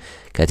طبعا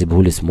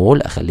كاتبه لي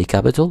small أخليه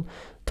capital.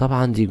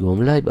 طبعا دي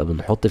جملة يبقى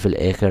بنحط في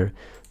الآخر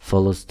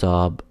full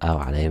stop أو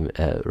علامة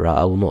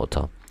أو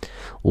نقطة.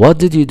 What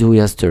did you do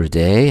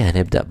yesterday؟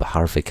 هنبدأ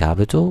بحرف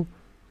capital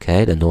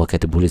اوكي لأن هو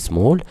كاتبه لي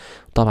small.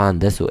 طبعا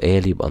ده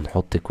سؤال يبقى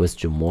نحط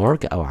question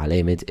mark أو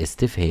علامة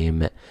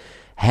استفهام.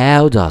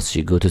 How does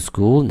she go to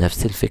school؟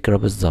 نفس الفكرة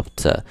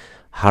بالظبط،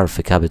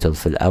 حرف capital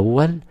في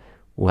الأول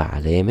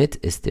وعلامة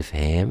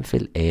استفهام في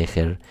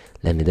الآخر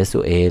لأن ده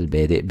سؤال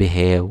بادئ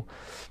بهاو.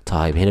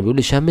 طيب هنا بيقول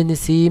لي شم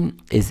النسيم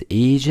is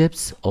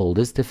Egypt's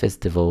oldest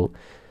festival.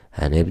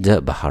 هنبدأ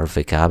بحرف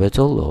capital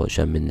اللي هو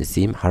شم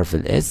النسيم حرف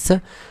الاس.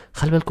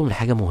 خلي بالكم من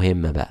حاجة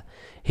مهمة بقى،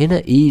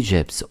 هنا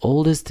Egypt's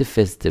oldest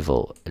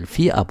festival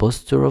في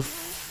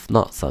apostrophe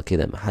ناقصة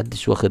كده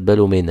محدش واخد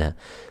باله منها،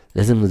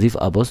 لازم نضيف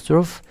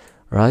apostrophe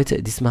right.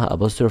 دي اسمها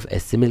apostrophe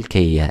اس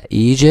ملكية.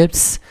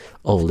 Egypt's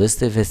oldest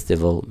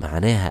festival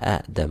معناها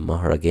أقدم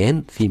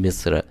مهرجان في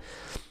مصر.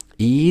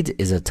 Eid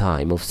is a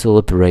time of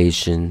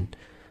celebration.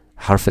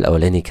 حرف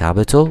الأولاني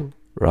capital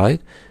right،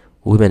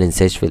 وما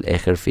ننساش في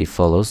الآخر في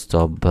follow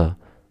stop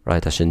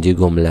right عشان دي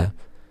جملة.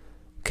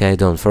 Okay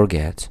don't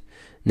forget.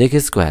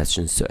 Next question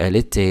السؤال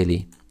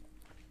التالي.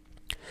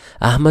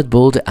 Ahmed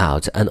pulled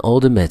out an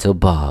old metal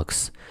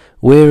box.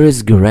 Where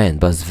is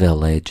grandpa's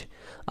village?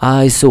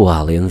 I saw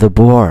Ali in the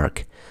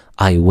park.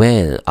 I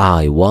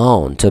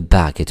want a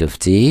packet of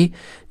tea.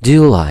 Do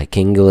you like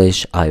English?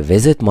 I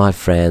visit my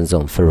friends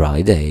on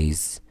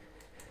Fridays.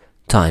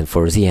 Time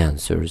for the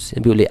answers.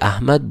 بيقول لي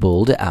أحمد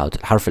pulled out.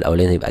 الحرف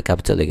الأولاني يبقى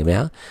capital يا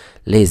جماعة،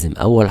 لازم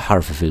أول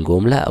حرف في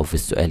الجملة أو في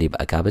السؤال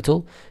يبقى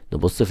capital.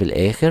 نبص في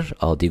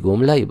الآخر دي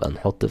جملة يبقى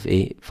نحط في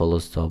إيه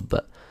full stop.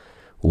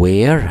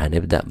 Where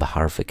هنبدأ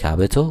بحرف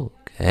capital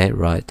okay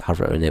right،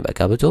 الحرف الأولاني يبقى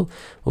capital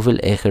وفي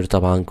الآخر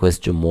طبعا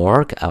question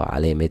mark أو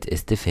علامة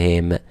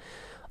استفهام.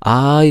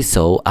 I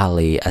saw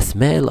Ali.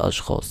 أسماء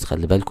الأشخاص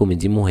خلي بالكم من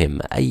دي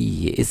مهمة،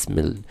 أي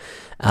اسم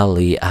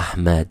علي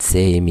أحمد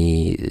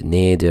سامي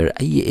نادر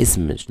أي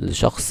اسم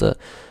لشخص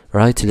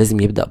right لازم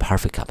يبدأ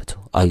بحرف capital.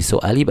 I saw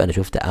Ali يبقى أنا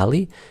شفت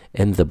Ali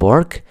in the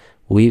park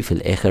وفي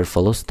الآخر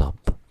full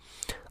stop.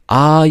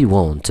 I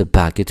want a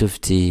packet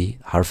of tea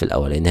الحرف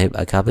الأولاني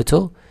هيبقى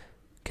capital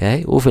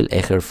okay وفي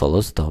الآخر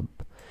full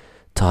stop.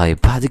 طيب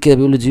بعد كده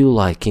بيقول do you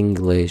like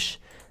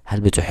English؟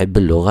 هل بتحب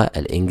اللغة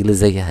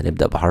الإنجليزية؟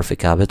 هنبدأ بحرف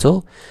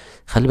capital.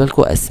 خلي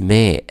بالكم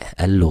أسماء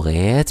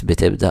اللغات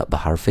بتبدأ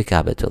بحرف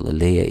capital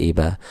اللي هي إيه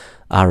بقى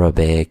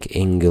Arabic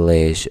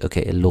English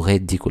اوكي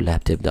اللغات دي كلها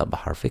بتبدأ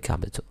بحرف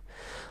capital.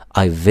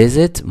 I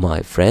visit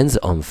my friends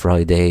on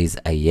Fridays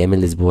أيام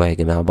الأسبوع يا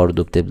جماعة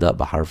برضو بتبدأ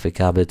بحرف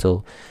capital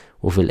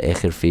وفي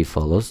الآخر في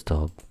full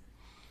stop.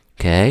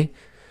 Okay,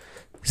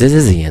 this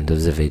is the end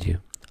of the video.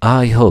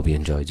 I hope you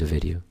enjoyed the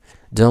video.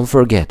 Don't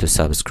forget to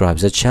subscribe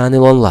the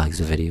channel and like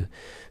the video.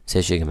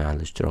 متنساش يا جماعة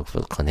الاشتراك في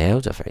القناة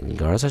وتفعيل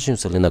الجرس عشان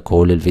يوصل لنا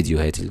كل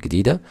الفيديوهات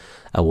الجديدة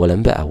أولا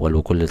بأول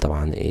وكل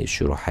طبعا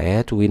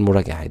الشروحات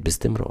والمراجعات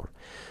باستمرار.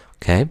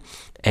 Okay,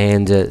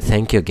 and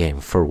thank you again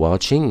for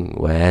watching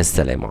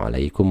والسلام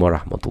عليكم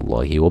ورحمة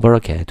الله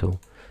وبركاته.